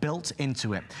locator built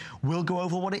into it. We'll go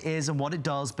over what it is and what it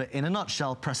does, but in a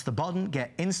nutshell, press the button,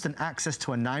 get instant access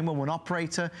to a 911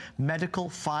 operator, medical,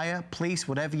 fire, police,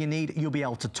 whatever you need. You'll be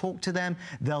able to talk to them.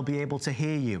 They'll be able to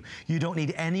hear you. You don't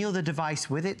need any other device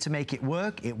with it to make it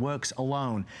work. It works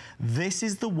alone. This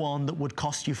is the one that would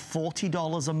cost you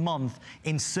 $40 a month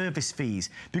in service fees,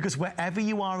 because wherever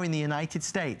you are in the United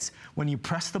States, when you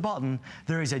press the button,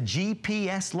 there is a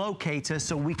GPS locator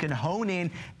so we can hone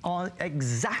in on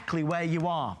exactly where you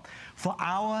are. For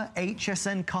our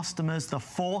HSN customers, the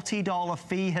 $40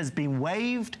 fee has been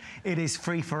waived. It is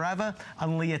free forever.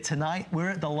 And Leah, tonight, we're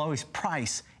at the lowest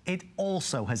price it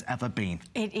also has ever been.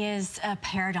 It is a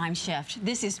paradigm shift.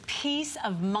 This is peace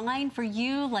of mind for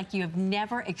you like you have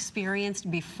never experienced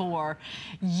before.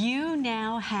 You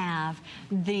now have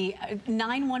the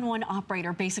 911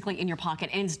 operator basically in your pocket,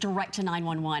 and it's direct to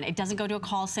 911. It doesn't go to a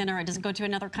call center. It doesn't go to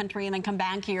another country and then come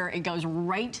back here. It goes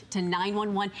right to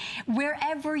 911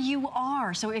 wherever you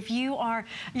are. So if you are,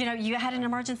 you know, you had an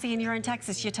emergency and you're in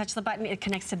Texas, you touch the button, it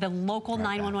connects to the local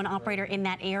 911 operator in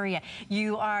that area.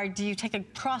 You are, do you take a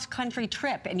cross-country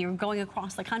trip and you're going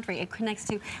across the country, it connects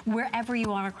to wherever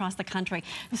you are across the country.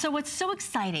 So what's so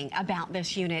exciting about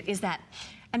this unit is that,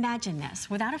 imagine this,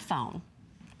 without a phone,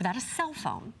 without a cell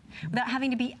phone, without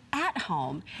having to be at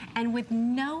home, and with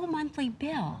no monthly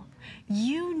bill,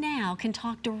 you now can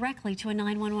talk directly to a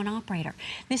 911 operator.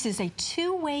 This is a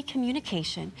two-way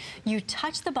communication. You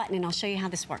touch the button, and I'll show you how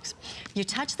this works. You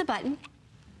touch the button,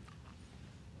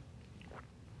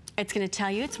 it's going to tell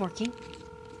you it's working.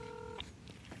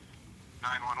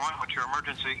 911, what's your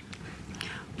emergency?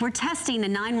 We're testing the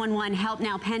 911 Help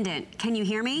Now pendant. Can you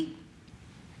hear me?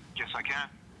 Yes, I can.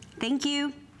 Thank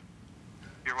you.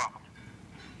 You're welcome.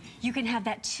 You can have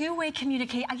that two-way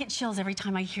communication. I get chills every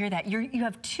time I hear that. You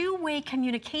have two-way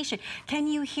communication. Can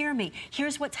you hear me?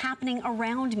 Here's what's happening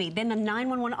around me. Then the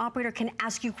 911 operator can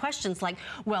ask you questions like,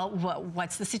 well,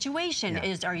 what's the situation?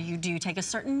 Yeah. Do you take a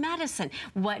certain medicine?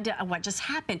 What just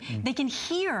happened? They can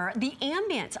hear the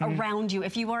ambience around you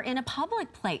if you are in a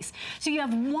public place. So you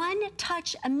have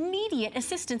one-touch immediate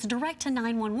assistance direct to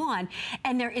 911,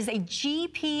 and there is a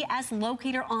GPS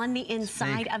locator on the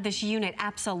inside of this unit.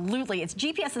 Absolutely. It's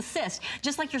GPS assist,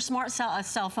 just like your smart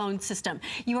cell phone system.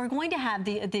 You are going to have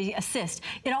the assist.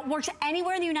 It works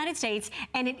anywhere in the United States,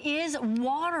 and it is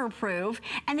waterproof.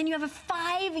 And then you have a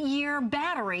 5-year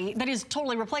battery that is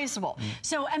totally replaceable.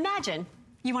 So imagine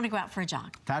you want to go out for a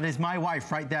jog. That is my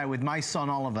wife right there with my son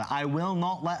Oliver. I will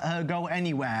not let her go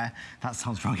anywhere. That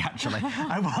sounds wrong, actually.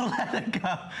 I won't let her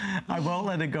go. I won't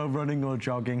let her go running or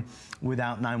jogging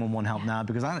without 911 Help Now,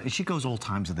 because she goes all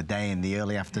times of the day, in the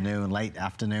early afternoon, late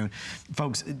afternoon.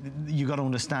 Folks, you got to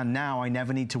understand now, I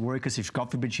never need to worry, because if God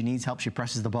forbid she needs help, she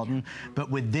presses the button. But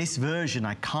with this version,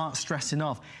 I can't stress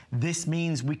enough, this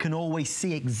means we can always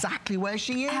see exactly where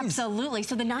she is. Absolutely.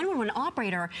 So the 911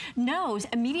 operator knows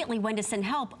immediately when to send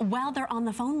help while they're on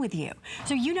the phone with you.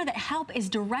 So you know that help is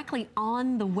directly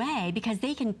on the way because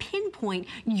they can pinpoint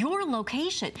your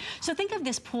location. So think of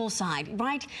this poolside,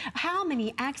 right? How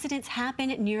many accidents happen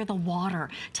near the water?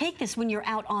 Take this when you're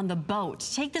out on the boat.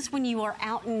 Take this when you are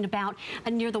out and about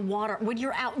near the water, when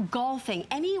you're out golfing,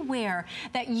 anywhere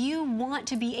that you want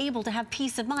to be able to have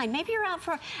peace of mind. Maybe you're out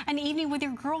for an evening with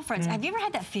your girlfriends. Have you ever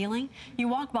had that feeling? You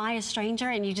walk by a stranger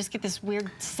and you just get this weird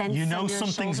sense you know on your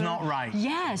something's shoulder. not right.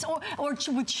 Yes, or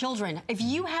with children. If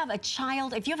you have a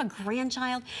child, if you have a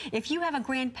grandchild, if you have a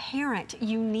grandparent,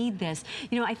 you need this.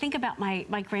 You know, I think about my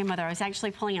grandmother. I was actually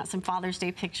pulling out some Father's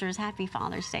Day pictures. Happy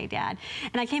Father's Day, Dad.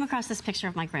 And I came across this picture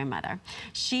of my grandmother.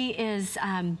 She is,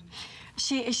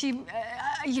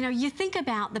 you know, you think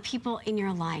about the people in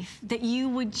your life that you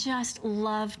would just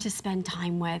love to spend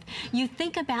time with. You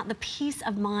think about the peace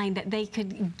of mind that they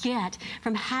could get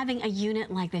from having a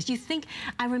unit like this. You think,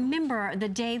 I remember the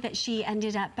day that she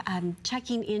ended up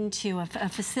checking into a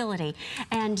facility,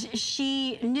 and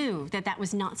she knew that that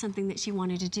was not something that she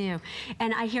wanted to do.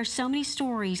 And I hear so many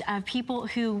stories of people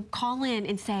who call in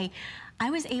and say, I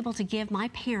was able to give my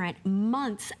parent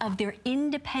months of their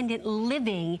independent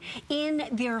living in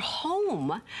their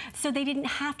home so they didn't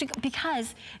have to go,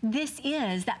 because this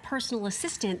is that personal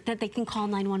assistant that they can call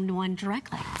 911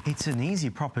 directly. It's an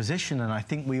easy proposition, and I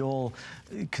think we all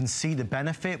can see the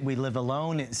benefit. We live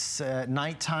alone, it's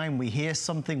nighttime, we hear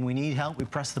something, we need help, we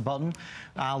press the button.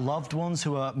 Our loved ones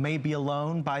who are maybe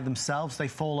alone by themselves, they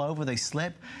fall over, they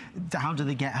slip. How do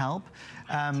they get help?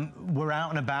 We're out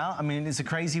and about. I mean, it's a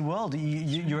crazy world.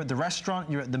 You're at the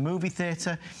restaurant, you're at the movie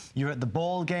theater, you're at the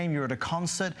ball game, you're at a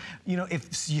concert. You know,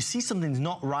 if you see something's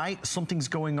not right, something's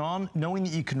going on, knowing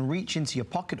that you can reach into your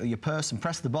pocket or your purse and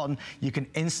press the button, you can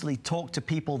instantly talk to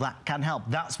people that can help.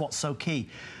 That's what's so key.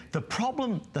 The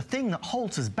problem, the thing that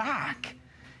holds us back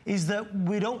is that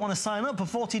we don't want to sign up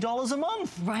for $40 a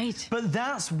month. Right. But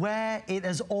that's where it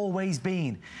has always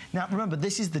been. Now, remember,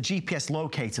 this is the GPS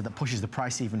locator that pushes the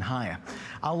price even higher.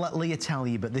 I'll let Leah tell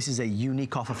you, but this is a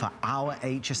unique offer for our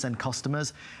HSN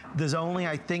customers. There's only,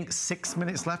 I think, 6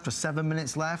 minutes left or 7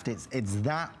 minutes left. It's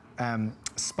that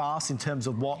sparse in terms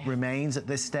of what remains at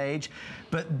this stage,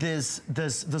 but there's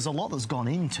a lot that's gone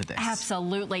into this.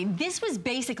 Absolutely. This was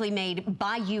basically made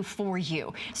by you for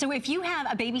you. So if you have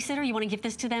a babysitter, you want to give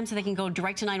this to them so they can go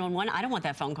direct to 911. I don't want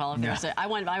that phone call. If there's I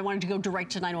wanted to go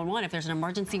direct to 911 if there's an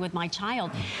emergency with my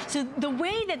child. So the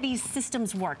way that these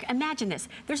systems work, imagine this.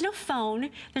 There's no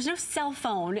phone, there's no cell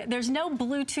phone, there's no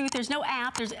Bluetooth, there's no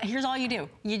app. Here's all you do.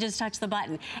 You just touch the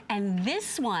button. And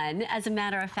this one, as a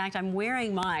matter of fact, I'm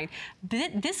wearing mine.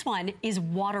 This one is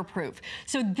waterproof.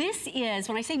 So this is,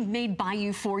 when I say made by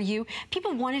you for you,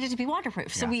 people wanted it to be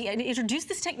waterproof. So we introduced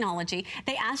this technology.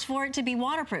 They asked for it to be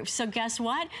waterproof. So guess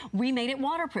what? We made it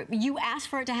waterproof. You asked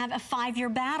for it to have a 5-year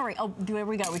battery. Oh, there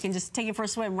we go. We can just take it for a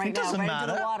swim right now, right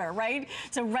into the water, right?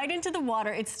 So right into the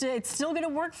water. It's still going to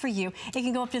work for you. It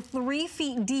can go up to 3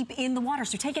 feet deep in the water.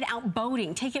 So take it out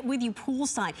boating. Take it with you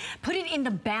poolside. Put it in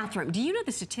the bathroom. Do you know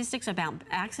the statistics about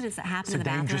accidents that happen in the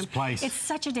bathroom? It's a dangerous place. It's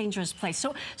such a dangerous place.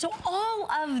 So all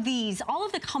of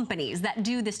the companies that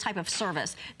do this type of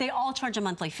service, they all charge a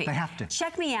monthly fee. They have to.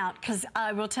 Check me out, because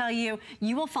I will tell you,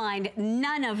 you will find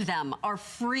none of them are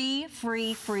free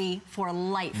for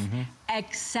life,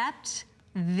 except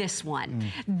this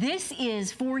one. This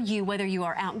is for you, whether you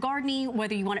are out gardening,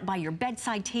 whether you want it by your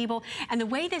bedside table. And the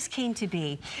way this came to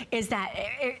be is that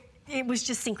it was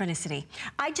just synchronicity.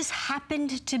 I just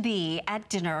happened to be at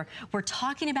dinner. We're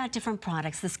talking about different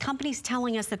products. This company's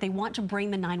telling us that they want to bring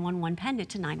the 911 pendant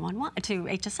to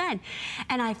HSN.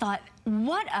 And I thought,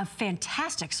 what a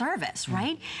fantastic service,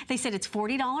 right? They said it's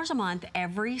 $40 a month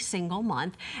every single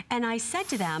month. And I said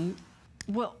to them,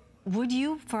 well, would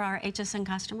you, for our HSN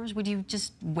customers, would you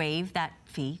just waive that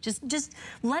fee? Just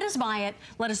let us buy it,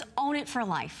 let us own it for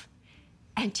life.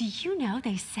 And do you know,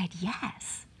 they said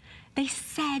yes. They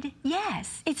said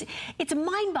yes. It's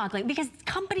mind-boggling because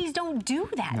companies don't do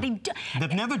that. No.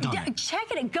 They've never done it.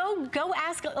 Check it. Go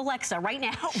ask Alexa right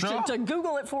now to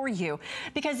Google it for you,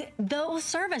 because those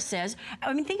services,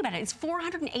 I mean, think about it. It's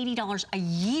 $480 a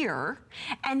year,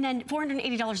 and then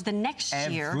 $480 the next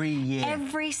year. Every year.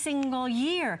 Every single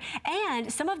year.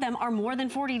 And some of them are more than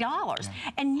 $40.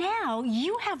 Yeah. And now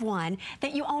you have one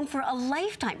that you own for a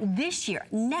lifetime. This year,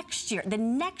 next year, the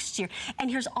next year.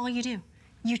 And here's all you do.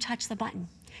 You touch the button.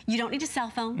 You don't need a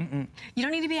cell phone. You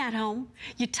don't need to be at home.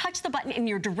 You touch the button and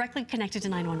you're directly connected to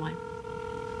 911.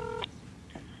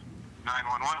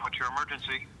 911, what's your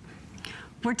emergency?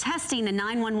 We're testing the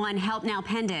 911 Help Now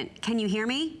pendant. Can you hear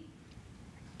me?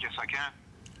 Yes, I can.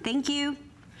 Thank you.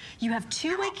 You have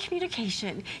two-way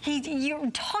communication.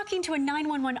 You're talking to a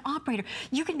 911 operator.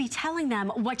 You could be telling them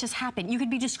what just happened. You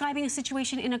could be describing a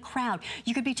situation in a crowd.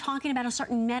 You could be talking about a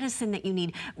certain medicine that you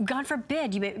need. God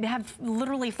forbid, you may have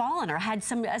literally fallen or had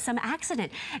some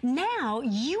accident. Now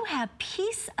you have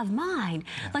peace of mind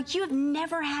like you have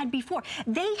never had before.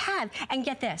 They have, and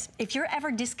get this, if you're ever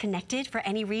disconnected for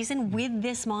any reason with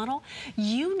this model,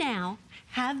 you now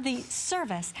have the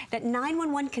service that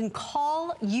 911 can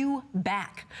call you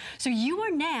back. So you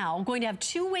are now going to have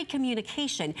two-way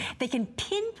communication. They can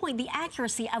pinpoint the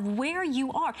accuracy of where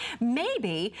you are.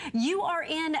 Maybe you are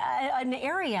in an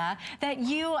area that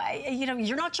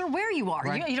you're not sure where you are.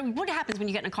 Right. What happens when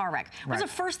you get in a car wreck? What's the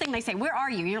first thing they say? Where are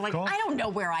you? You're like, I don't know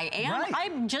where I am. Right.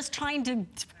 I'm just trying to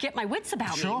get my wits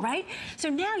about me, right? So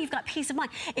now you've got peace of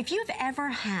mind. If you've ever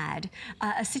had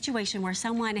a situation where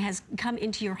someone has come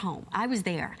into your home, I was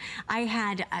there. I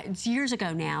had, it's years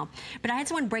ago now, but I had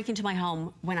someone break into my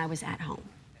home when I was at home.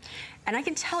 And I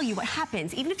can tell you what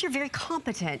happens, even if you're very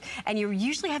competent and you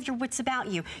usually have your wits about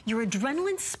you, your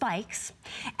adrenaline spikes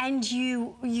and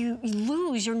you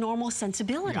lose your normal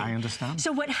sensibility. Yeah, I understand.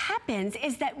 So what happens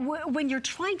is that when you're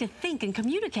trying to think and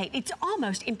communicate, it's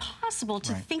almost impossible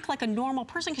to think like a normal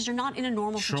person because you're not in a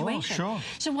normal situation.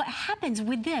 So what happens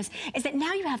with this is that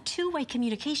now you have two-way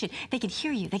communication. They can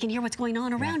hear you. They can hear what's going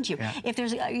on around you. If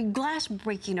there's a glass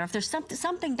breaking or if there's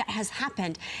something that has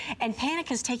happened and panic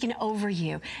has taken over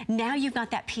you, now you've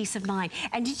got that peace of mind.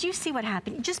 And did you see what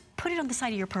happened? Just put it on the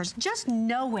side of your purse. Just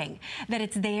knowing that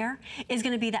it's there is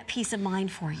going to be that peace of mind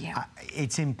for you.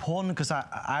 It's important because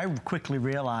I quickly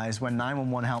realized when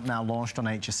 911 Help Now launched on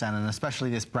HSN, and especially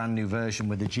this brand new version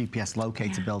with the GPS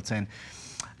locator built in,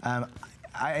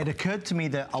 it occurred to me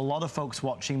that a lot of folks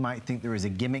watching might think there is a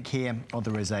gimmick here, or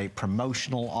there is a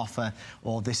promotional offer,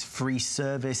 or this free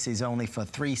service is only for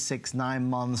 3, 6, 9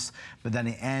 months, but then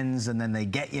it ends and then they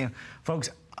get you. Folks,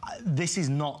 this is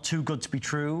not too good to be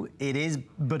true. It is,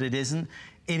 but it isn't.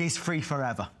 It is free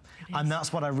forever. And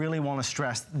that's what I really want to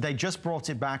stress. They just brought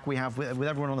it back. We have, with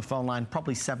everyone on the phone line,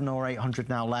 probably 700 or 800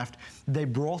 now left. They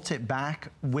brought it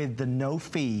back with the no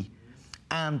fee,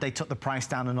 and they took the price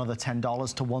down another $10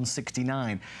 to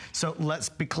 $169. So let's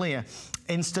be clear,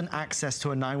 instant access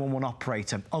to a 911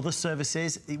 operator. Other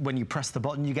services, when you press the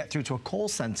button, you get through to a call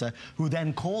center who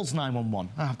then calls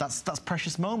 911. That's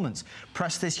precious moments.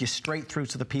 Press this, you're straight through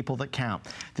to the people that count.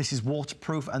 This is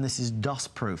waterproof and this is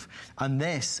dustproof. And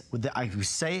this, I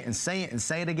say it and say it and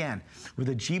say it again, with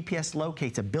a GPS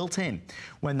locator built in,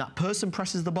 when that person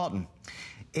presses the button,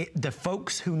 the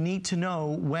folks who need to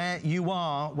know where you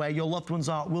are, where your loved ones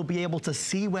are, will be able to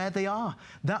see where they are.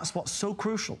 That's what's so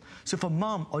crucial. So for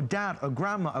mom or dad or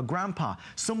grandma or grandpa,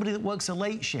 somebody that works a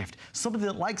late shift, somebody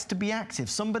that likes to be active,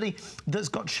 somebody that's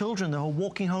got children that are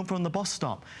walking home from the bus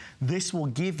stop, this will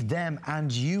give them and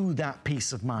you that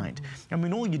peace of mind. I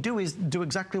mean, all you do is do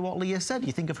exactly what Leah said.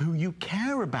 You think of who you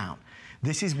care about.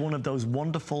 This is one of those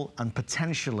wonderful and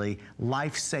potentially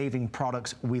life-saving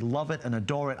products. We love it and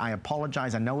adore it. I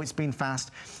apologize. I know it's been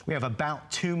fast. We have about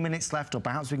 2 minutes left, or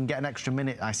perhaps we can get an extra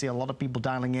minute. I see a lot of people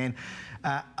dialing in.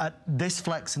 At this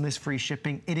flex and this free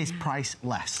shipping, it is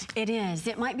priceless. It is.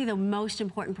 It might be the most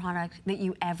important product that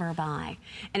you ever buy.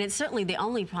 And it's certainly the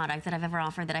only product that I've ever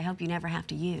offered that I hope you never have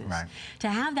to use. Right. To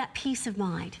have that peace of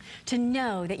mind, to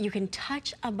know that you can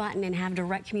touch a button and have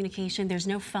direct communication, there's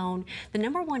no phone. The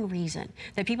number one reason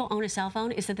that people own a cell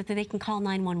phone is so that they can call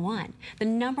 911. The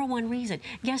number one reason.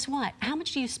 Guess what? How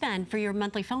much do you spend for your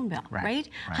monthly phone bill, right?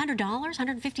 $100,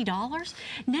 $150?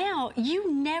 Now,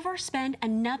 you never spend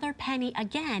another penny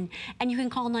again, and you can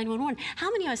call 911. How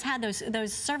many of us had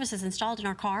those services installed in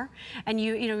our car, and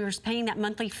you were paying that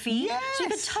monthly fee? Yes. So you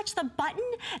could touch the button.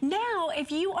 Now,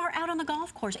 if you are out on the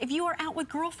golf course, if you are out with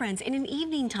girlfriends in an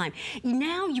evening time,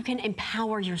 now you can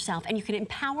empower yourself, and you can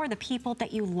empower the people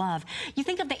that you love. You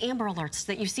think of the Amber Alerts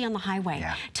that you see on the highway.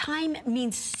 Time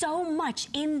means so much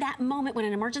in that moment when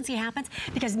an emergency happens,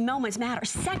 because moments matter,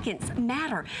 seconds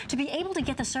matter. To be able to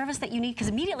get the service that you need, because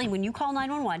immediately when you call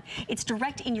 911, it's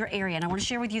direct in your area. And I want to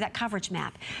share with you that coverage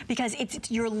map, because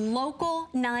it's your local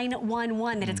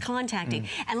 911 that it's contacting.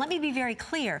 And let me be very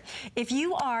clear. If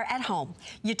you are at home,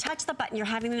 you touch the button, you're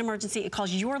having an emergency, it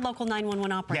calls your local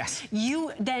 911 operator.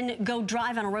 You then go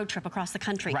drive on a road trip across the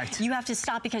country. You have to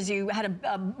stop because you had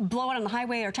a blowout on the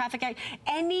highway or traffic accident.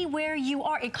 Anywhere you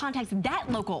are, it contacts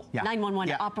that local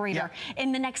 911 operator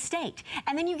in the next state.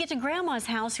 And then you get to grandma's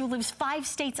house who lives 5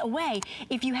 states away.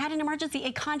 If you had an emergency,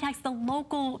 it contacts the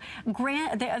local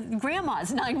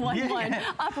grandma's 911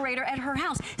 operator at her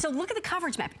house. So look at the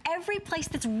coverage map. Every place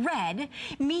that's red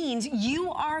means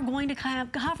you are going to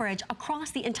have coverage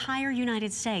across the entire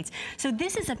United States. So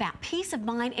this is about peace of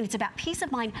mind, and it's about peace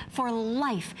of mind for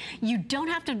life. You don't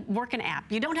have to work an app.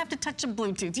 You don't have to touch a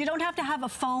Bluetooth. You don't have to have a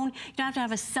phone. You don't have to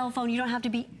have a cell phone. You don't have to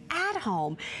be at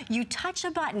home. You touch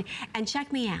a button, and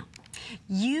check me out.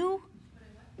 You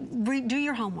do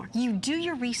your homework. You do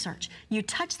your research. You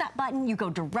touch that button, you go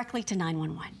directly to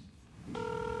 911.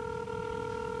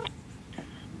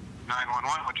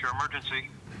 911, what's your emergency?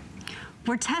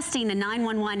 We're testing the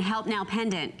 911 Help Now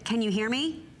pendant. Can you hear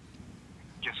me?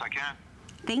 Yes, I can.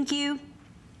 Thank you.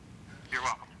 You're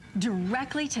welcome.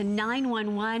 Directly to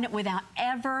 911 without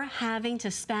ever having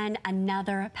to spend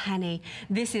another penny.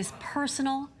 This is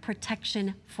personal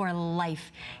protection for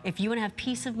life. If you want to have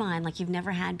peace of mind like you've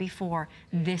never had before,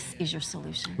 this is your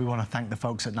solution. We want to thank the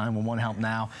folks at 911 Help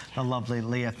Now. The lovely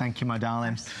Leah, thank you, my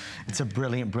darling. It's a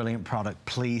brilliant, brilliant product.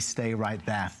 Please stay right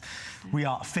there. We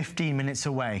are 15 minutes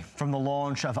away from the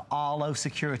launch of Arlo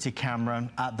security camera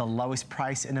at the lowest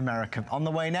price in America. On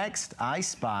the way next, I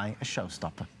spy a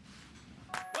showstopper.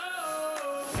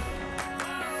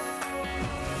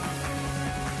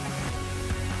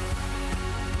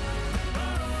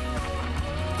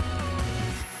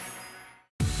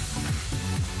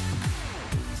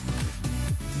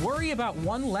 Worry about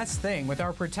one less thing with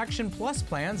our Protection Plus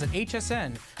plans at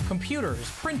HSN. Computers,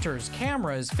 printers,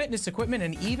 cameras, fitness equipment,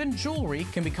 and even jewelry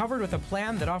can be covered with a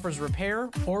plan that offers repair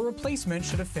or replacement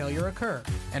should a failure occur.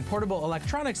 And portable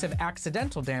electronics have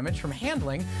accidental damage from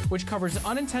handling, which covers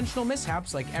unintentional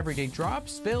mishaps like everyday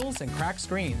drops, spills, and cracked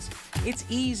screens. It's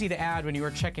easy to add when you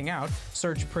are checking out.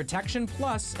 Search Protection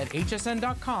Plus at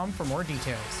hsn.com for more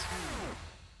details.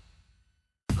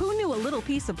 Who knew a little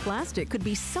piece of plastic could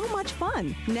be so much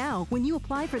fun? Now, when you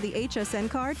apply for the HSN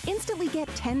card, instantly get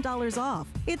 $10 off.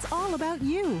 It's all about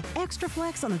you. Extra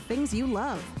flex on the things you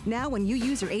love. Now, when you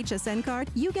use your HSN card,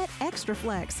 you get extra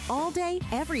flex all day,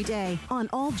 every day on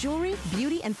all jewelry,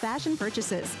 beauty, and fashion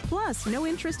purchases. Plus, no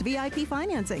interest VIP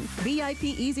financing, VIP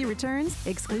easy returns,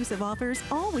 exclusive offers,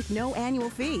 all with no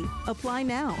annual fee. Apply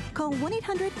now. Call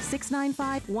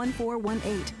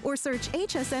 1-800-695-1418 or search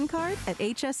HSN card at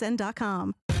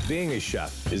hsn.com. Being a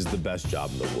chef is the best job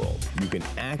in the world. You can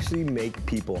actually make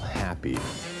people happy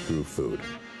through food.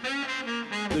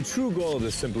 The true goal of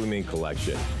the Simply Me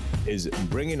collection is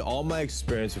bringing all my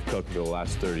experience of cooking for the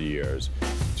last 30 years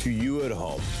to you at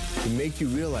home to make you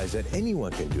realize that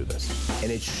anyone can do this.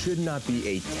 And it should not be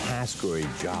a task or a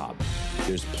job.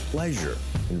 There's pleasure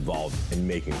involved in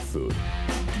making food.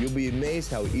 You'll be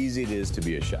amazed how easy it is to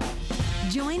be a chef.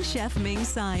 Join Chef Ming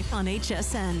Tsai on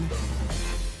HSN.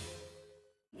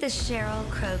 The Sheryl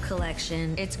Crow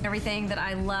collection. It's everything that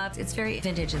I love. It's very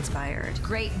vintage inspired.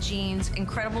 Great jeans,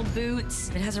 incredible boots.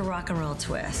 It has a rock and roll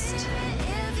twist.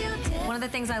 One of the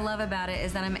things I love about it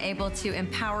is that I'm able to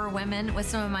empower women with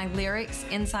some of my lyrics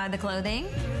inside the clothing.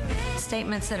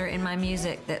 Statements that are in my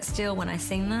music that still, when I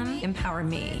sing them, empower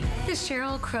me. The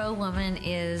Sheryl Crow woman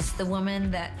is the woman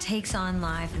that takes on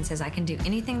life and says, I can do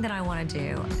anything that I want to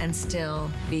do and still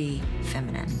be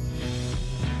feminine.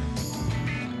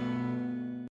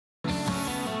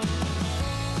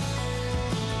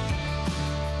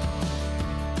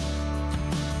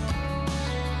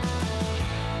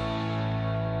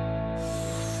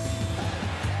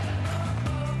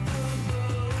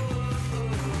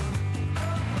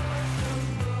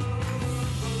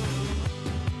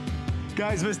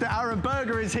 Guys, Mr. Aaron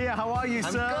Berger is here. How are you,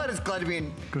 sir? I'm good. It's glad to be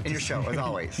in your show, as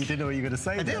always. You didn't know what you were going to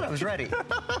say. I did. I was ready.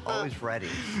 Always ready.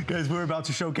 Guys, we're about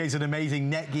to showcase an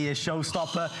amazing Netgear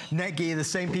showstopper. Netgear, the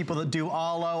same people that do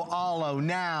Arlo. Arlo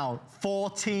now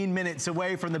 14 minutes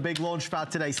away from the big launch fad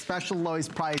today. Special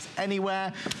lowest price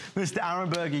anywhere. Mr. Aaron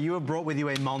Berger, you have brought with you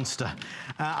a monster.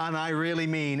 And I really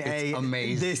mean it's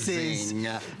amazing. This is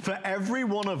for every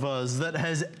one of us that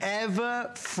has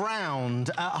ever frowned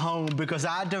at home because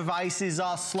our devices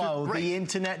are slow, the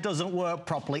internet doesn't work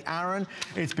properly. Aaron,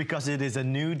 it's because it is a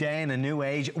new day and a new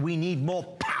age. We need more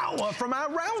power from our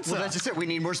router. Well, that's just it. We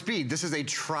need more speed. This is a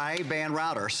tri-band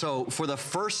router. So for the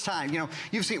first time, you know,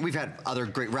 we've had other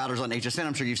great routers on HSN.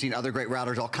 I'm sure you've seen other great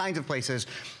routers all kinds of places.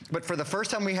 But for the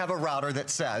first time, we have a router that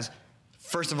says,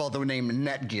 first of all, the name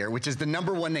Netgear, which is the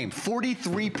 #1 name.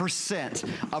 43%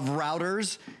 of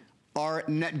routers are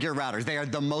Netgear routers. They are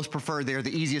the most preferred. They are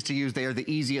the easiest to use. They are the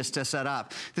easiest to set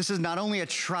up. This is not only a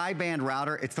tri-band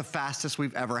router, it's the fastest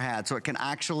we've ever had. So it can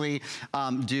actually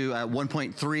do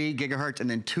 1.3 gigahertz and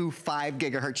then 2 5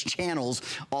 gigahertz channels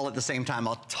all at the same time.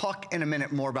 I'll talk in a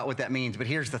minute more about what that means, but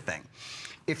here's the thing.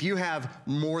 If you have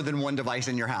more than one device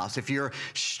in your house, if you're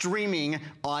streaming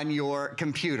on your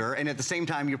computer and at the same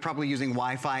time you're probably using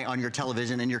Wi-Fi on your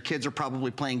television and your kids are probably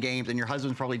playing games and your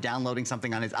husband's probably downloading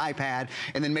something on his iPad,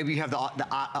 and then maybe you have the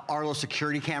Arlo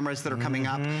security cameras that are coming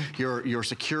up, your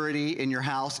security in your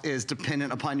house is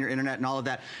dependent upon your internet and all of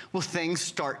that, well, things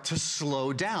start to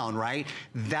slow down, right?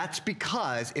 That's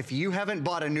because if you haven't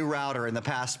bought a new router in the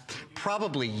past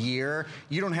probably year,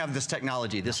 you don't have this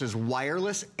technology. This is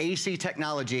wireless AC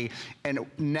technology. And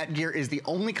Netgear is the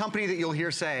only company that you'll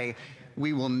hear say,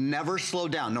 we will never slow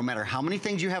down, no matter how many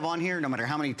things you have on here, no matter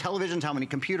how many televisions, how many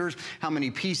computers, how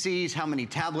many PCs, how many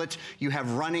tablets you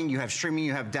have running, you have streaming,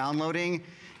 you have downloading.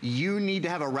 You need to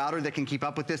have a router that can keep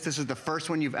up with this. This is the first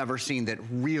one you've ever seen that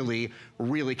really,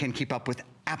 really can keep up with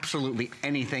absolutely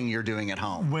anything you're doing at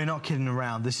home. We're not kidding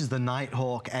around. This is the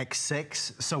Nighthawk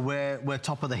X6, so we're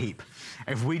top of the heap.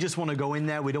 If we just want to go in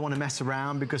there, we don't want to mess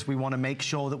around because we want to make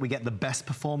sure that we get the best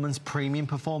performance, premium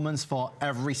performance for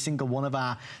every single one of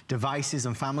our devices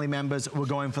and family members. We're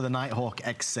going for the Nighthawk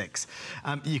X6.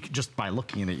 Just by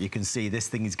looking at it, you can see this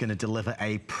thing is going to deliver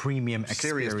a premium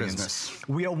experience. Serious business.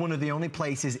 We are one of the only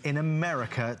places in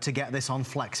America to get this on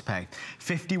FlexPay.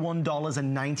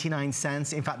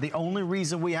 $51.99. In fact, the only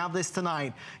reason we have this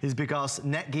tonight is because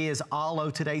Netgear's Arlo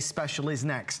Today special is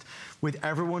next. With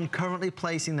everyone currently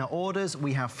placing their orders,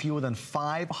 we have fewer than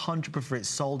 500 before it's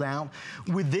sold out.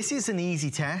 With this is an easy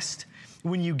test.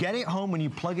 When you get it home, when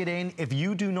you plug it in, if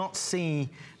you do not see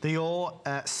your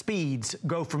speeds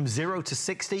go from 0 to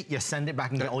 60, you send it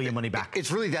back and get all your money back. It's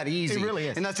really that easy. It really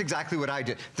is. And that's exactly what I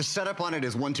did. The setup on it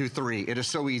is 1, 2, 3. It is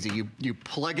so easy. You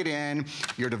plug it in,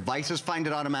 your devices find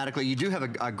it automatically. You do have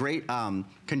a great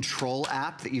control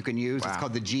app that you can use. Wow. It's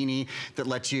called the Genie that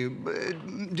lets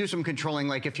you do some controlling,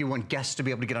 like if you want guests to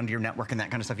be able to get onto your network and that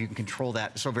kind of stuff, you can control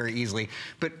that so very easily.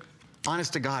 But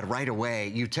honest to God, right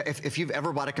away, if you've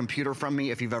ever bought a computer from me,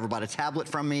 if you've ever bought a tablet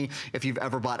from me, if you've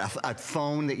ever bought a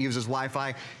phone that uses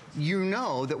Wi-Fi, you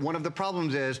know that one of the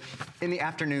problems is in the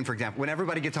afternoon, for example, when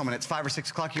everybody gets home and it's 5 or 6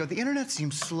 o'clock, you go, the internet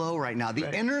seems slow right now. The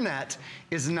internet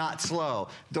is not slow.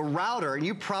 The router, and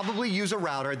you probably use a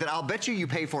router that I'll bet you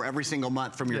pay for every single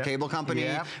month from your cable company,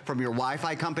 from your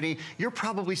Wi-Fi company. You're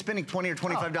probably spending $20 or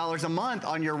 $25 a month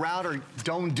on your router.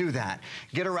 Don't do that.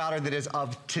 Get a router that is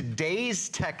of today's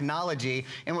technology,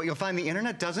 and what you'll find, the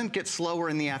internet doesn't get slower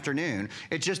in the afternoon.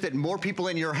 It's just that more people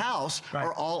in your house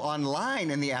are all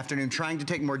online in the afternoon trying to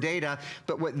take more data.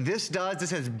 But what this does, this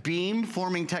has beam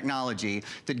forming technology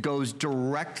that goes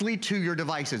directly to your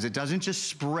devices. It doesn't just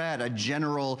spread a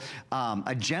general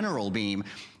beam.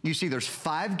 You see there's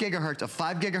 5 gigahertz, a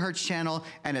 5 gigahertz channel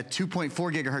and a 2.4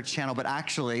 gigahertz channel, but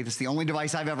actually, this is the only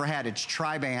device I've ever had, it's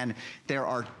tri-band. There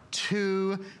are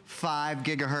 2 5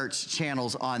 gigahertz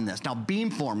channels on this. Now,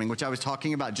 beamforming, which I was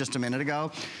talking about just a minute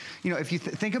ago, you know, if you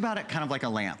think about it kind of like a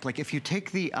lamp, like if you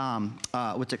take the,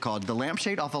 what's it called, the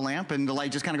lampshade off a lamp and the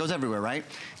light just kind of goes everywhere, right?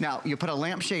 Now, you put a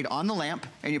lampshade on the lamp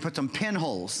and you put some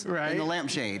pinholes in the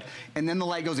lampshade, and then the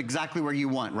light goes exactly where you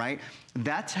want, right?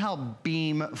 That's how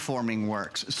beam forming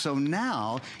works. So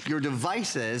now your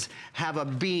devices have a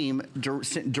beam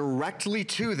sent directly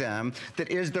to them that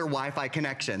is their Wi-Fi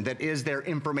connection, that is their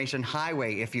information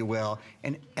highway, if you will,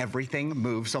 and everything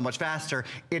moves so much faster.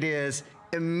 It is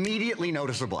immediately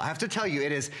noticeable. I have to tell you,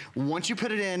 it is, once you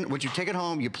put it in, once you take it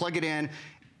home, you plug it in,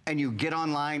 and you get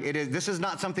online, this is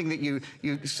not something that you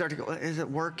start to go, is it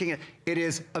working? It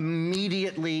is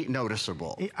immediately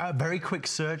noticeable. A very quick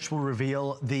search will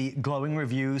reveal the glowing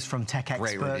reviews from tech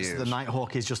experts. The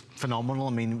Nighthawk is just phenomenal.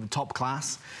 I mean, top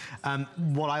class.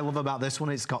 What I love about this one,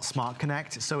 it's got Smart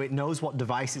Connect, so it knows what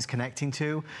device it's connecting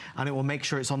to, and it will make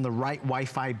sure it's on the right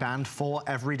Wi-Fi band for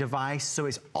every device, so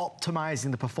it's optimizing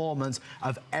the performance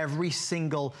of every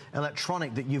single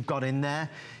electronic that you've got in there.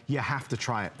 You have to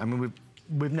try it. I mean,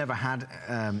 we've never had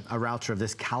a router of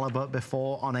this caliber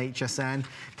before on HSN.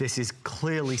 This is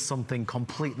clearly something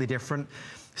completely different.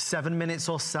 7 minutes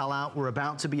or sell out. We're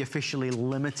about to be officially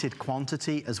limited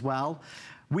quantity as well.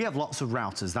 We have lots of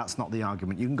routers, that's not the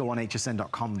argument. You can go on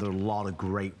hsn.com, there are a lot of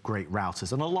great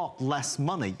routers and a lot less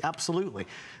money, absolutely.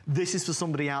 This is for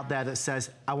somebody out there that says,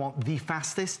 I want the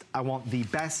fastest, I want the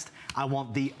best, I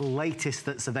want the latest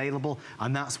that's available,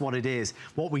 and that's what it is.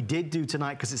 What we did do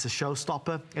tonight, because it's a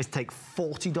showstopper, is take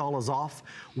 $40 off.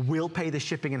 We'll pay the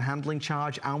shipping and handling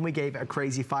charge, and we gave it a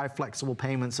crazy 5 flexible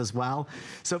payments as well.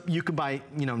 So you can buy,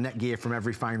 you know, Netgear from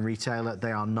every fine retailer.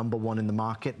 They are #1 in the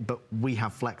market, but we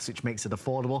have Flex, which makes it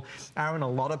affordable. Aaron, a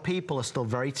lot of people are still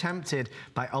very tempted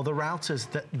by other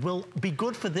routers that will be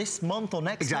good for this month or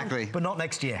next month, but not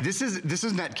next year. This is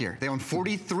Netgear. They own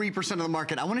 43% of the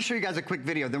market. I want to show you guys a quick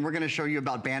video, then we're going to show you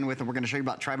about bandwidth, and we're going to show you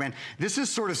about tri-band. This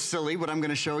is sort of silly, what I'm going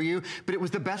to show you, but it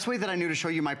was the best way that I knew to show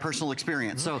you my personal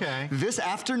experience. So this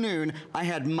afternoon, I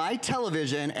had my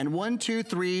television and 1, 2,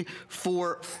 3,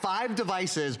 4, 5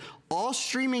 devices all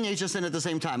streaming HSN at the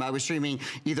same time. I was streaming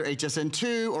either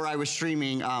HSN2 or I was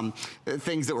streaming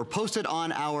things that were posted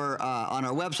on our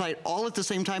website all at the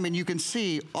same time, and you can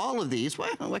see all of these.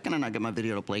 Why can I not get my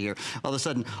video to play here? All of a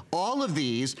sudden, all of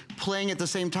these playing at the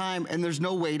same time, and there's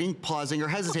no waiting, pausing, or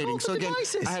hesitating. So again,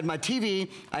 I had my TV,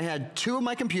 I had 2 of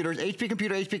my computers, HP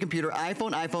computer,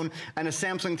 iPhone, and a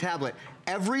Samsung tablet.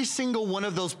 Every single one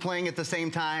of those playing at the same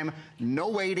time, no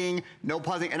waiting, no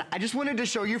pausing. And I just wanted to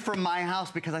show you from my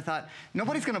house because I thought,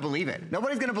 nobody's gonna believe it.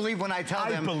 Nobody's gonna believe when I tell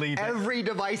them every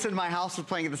device in my house was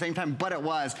playing at the same time, but it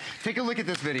was. Take a look at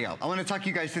this video. I wanna talk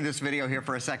you guys through this video here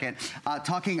for a second,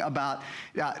 talking about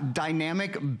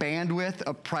dynamic bandwidth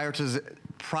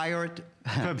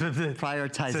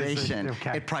prioritization.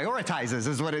 Okay. It prioritizes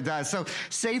is what it does. So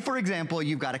say, for example,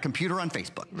 you've got a computer on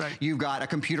Facebook. Right. You've got a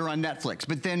computer on Netflix,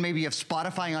 but then maybe you have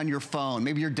Spotify on your phone.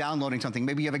 Maybe you're downloading something.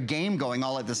 Maybe you have a game going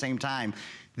all at the same time.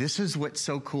 This is what's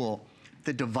so cool.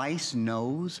 The device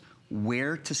knows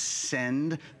where to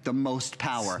send the most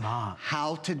power,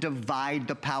 how to divide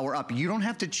the power up. You don't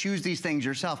have to choose these things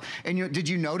yourself. And did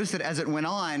you notice that as it went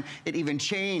on, it even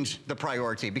changed the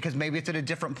priority because maybe it's at a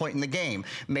different point in the game.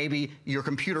 Maybe your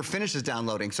computer finishes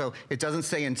downloading, so it doesn't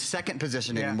stay in second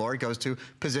position anymore. It goes to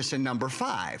position number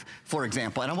 5, for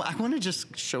example. And I want to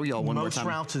just show you all one more time.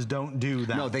 Most routers don't do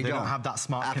that. No, they don't have that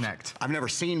smart connect. I've never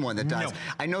seen one that does. No.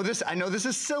 I know this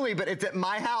is silly, but it's at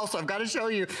my house, so I've got to show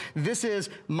you. This is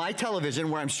my television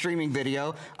where I'm streaming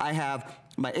video. I have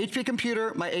my HP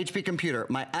computer, my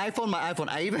iPhone.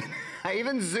 I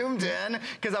even zoomed in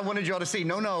because I wanted you all to see,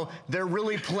 no, they're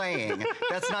really playing.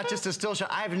 That's not just a still shot.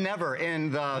 I've never,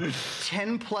 in the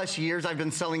 10 plus years I've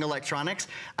been selling electronics,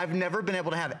 I've never been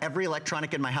able to have every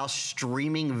electronic in my house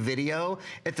streaming video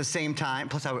at the same time.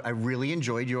 Plus, I really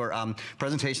enjoyed your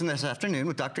presentation this afternoon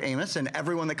with Dr. Amos and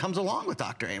everyone that comes along with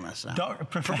Dr. Amos.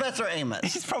 Professor Amos.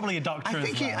 He's probably a doctor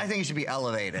as well. I think he should be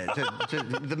elevated.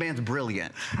 The man's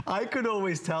brilliant. I could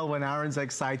always tell when Aaron's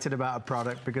excited about a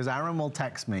product because Aaron will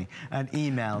text me and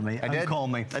email me and call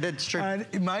me. I did, it's true. And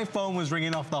my phone was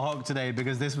ringing off the hook today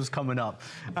because this was coming up.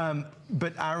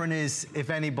 But Aaron is, if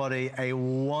anybody, a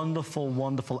wonderful,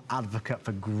 wonderful advocate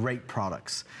for great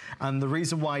products. And the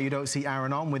reason why you don't see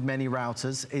Aaron on with many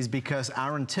routers is because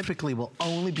Aaron typically will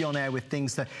only be on air with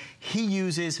things that he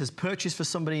uses, has purchased for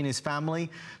somebody in his family.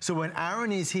 So when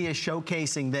Aaron is here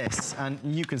showcasing this, and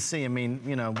you can see, I mean,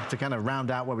 you know, to kind of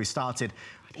round out where we started,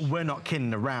 we're not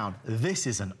kidding around. This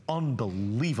is an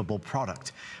unbelievable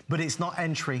product, but it's not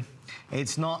entry,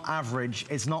 it's not average,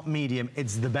 it's not medium,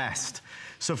 it's the best.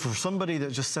 So for somebody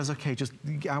that just says, okay,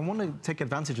 I want to take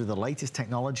advantage of the latest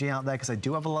technology out there because I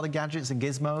do have a lot of gadgets and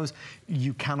gizmos,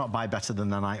 you cannot buy better than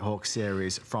the Nighthawk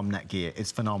series from Netgear.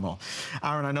 It's phenomenal.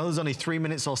 Aaron, I know there's only 3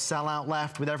 minutes or sellout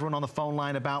left with everyone on the phone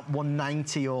line, about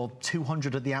 190 or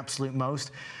 200 at the absolute most.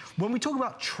 When we talk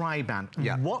about tri-band,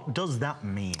 what does that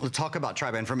mean? Let's talk about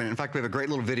tri-band for a minute. In fact, we have a great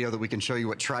little video that we can show you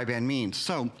what tri-band means.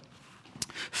 So,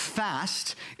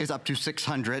 fast is up to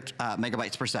 600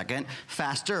 megabytes per second.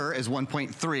 Faster is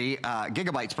 1.3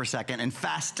 gigabytes per second. And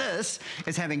fastest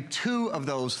is having 2 of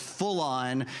those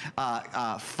full-on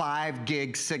 5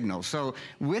 gig signals. So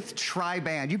with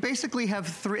tri-band, you basically have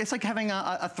 3. It's like having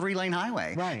a 3-lane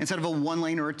highway instead of a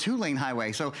 1-lane or a 2-lane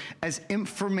highway. So as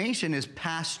information is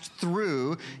passed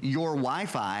through your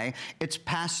Wi-Fi, it's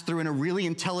passed through in a really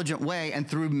intelligent way and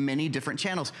through many different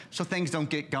channels. So things don't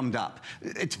get gummed up.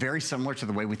 It's very similar to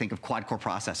the way we think of quad-core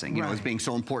processing, you know, as being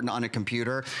so important on a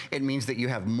computer. It means that you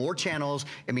have more channels.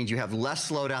 It means you have less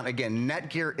slowdown. Again,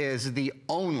 Netgear is the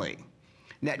only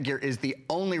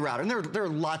router, and there are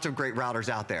lots of great routers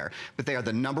out there, but they are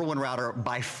the #1 router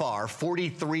by far.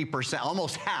 43%,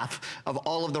 almost half of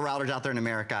all of the routers out there in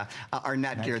America are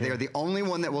Netgear. They are the only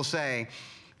one that will say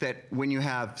that when you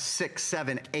have 6,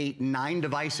 7, 8, 9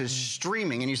 devices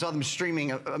streaming, and you saw them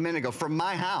streaming a minute ago from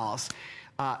my house,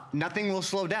 nothing will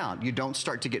slow down. You don't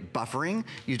start to get buffering.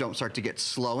 You don't start to get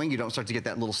slowing. You don't start to get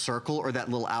that little circle or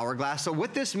that little hourglass. So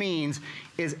what this means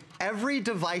is every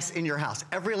device in your house,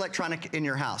 every electronic in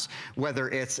your house, whether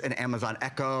it's an Amazon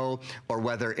Echo or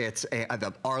whether it's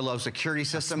the Arlo security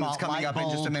system that's coming up in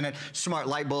just a minute. Smart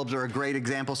light bulbs are a great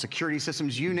example. Security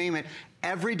systems, you name it.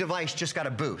 Every device just got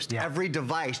a boost. Every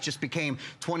device just became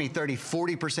 20, 30,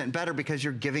 40% better because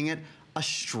you're giving it a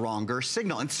stronger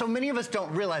signal. And so many of us don't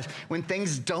realize when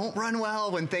things don't run well,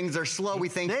 when things are slow, we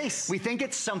think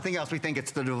it's something else. We think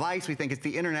it's the device, we think it's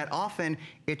the internet. Often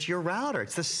it's your router.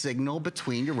 It's the signal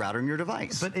between your router and your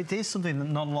device. But it is something that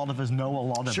not a lot of us know a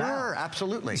lot about. Sure,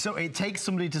 absolutely. So it takes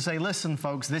somebody to say, listen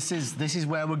folks, this is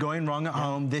where we're going wrong at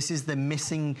home. This is the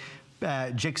missing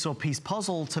jigsaw piece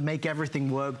puzzle to make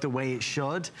everything work the way it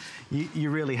should. You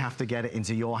really have to get it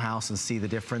into your house and see the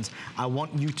difference. I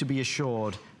want you to be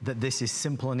assured that this is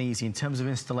simple and easy. In terms of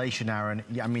installation, Aaron,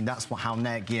 I mean, that's how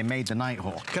Netgear made the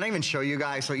Nighthawk. Can I even show you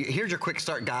guys? So here's your quick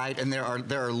start guide, and there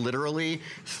are literally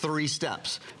 3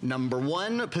 steps. Number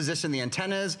 1, position the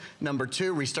antennas. Number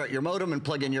 2, restart your modem and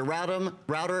plug in your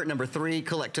router. Number 3,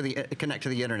 connect to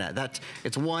the internet.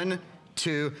 It's 1,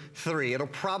 2, 3. It'll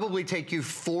probably take you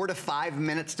 4 to 5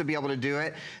 minutes to be able to do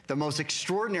it. The most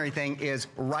extraordinary thing is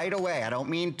right away. I don't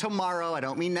mean tomorrow. I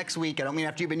don't mean next week. I don't mean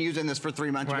after you've been using this for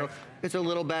 3 months. Right. You go, it's a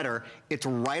little better. It's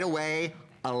right away,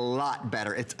 a lot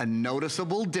better. It's a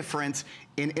noticeable difference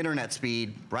in internet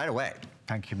speed right away.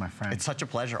 Thank you, my friend. It's such a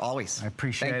pleasure, always. I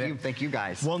appreciate it. Thank you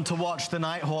guys. Want to watch the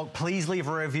Nighthawk? Please leave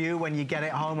a review when you get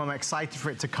it home. I'm excited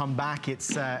for it to come back.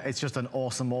 It's just an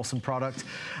awesome, awesome product.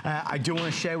 I do want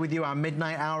to share with you our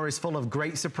midnight hour is full of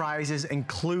great surprises,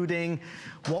 including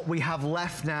what we have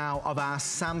left now of our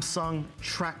Samsung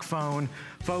track phone.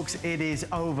 Folks, it is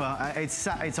over. It's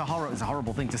a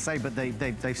horrible thing to say, but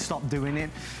they've stopped doing it.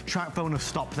 TrackPhone have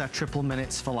stopped their triple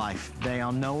minutes for life. They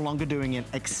are no longer doing it,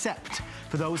 except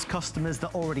for those customers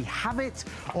that already have it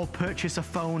or purchase a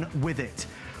phone with it.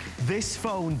 This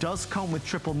phone does come with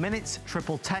triple minutes,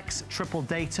 triple text, triple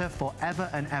data forever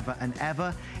and ever and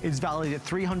ever. It's valued at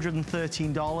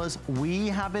 $313. We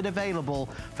have it available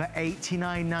for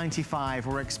 $89.95.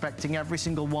 We're expecting every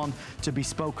single one to be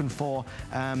spoken for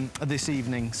this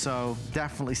evening, so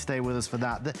definitely stay with us for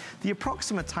that. The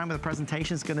approximate time of the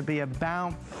presentation is going to be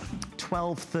about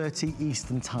 12:30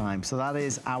 Eastern time, so that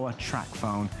is our track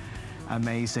phone.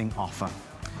 Amazing offer.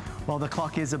 Well, the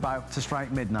clock is about to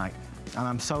strike midnight, and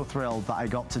I'm so thrilled that I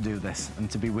got to do this and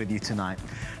to be with you tonight.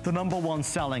 The #1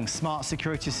 selling smart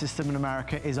security system in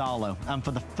America is Arlo, and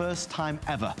for the first time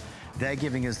ever, they're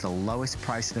giving us the lowest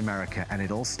price in America, and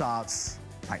it all starts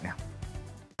right now.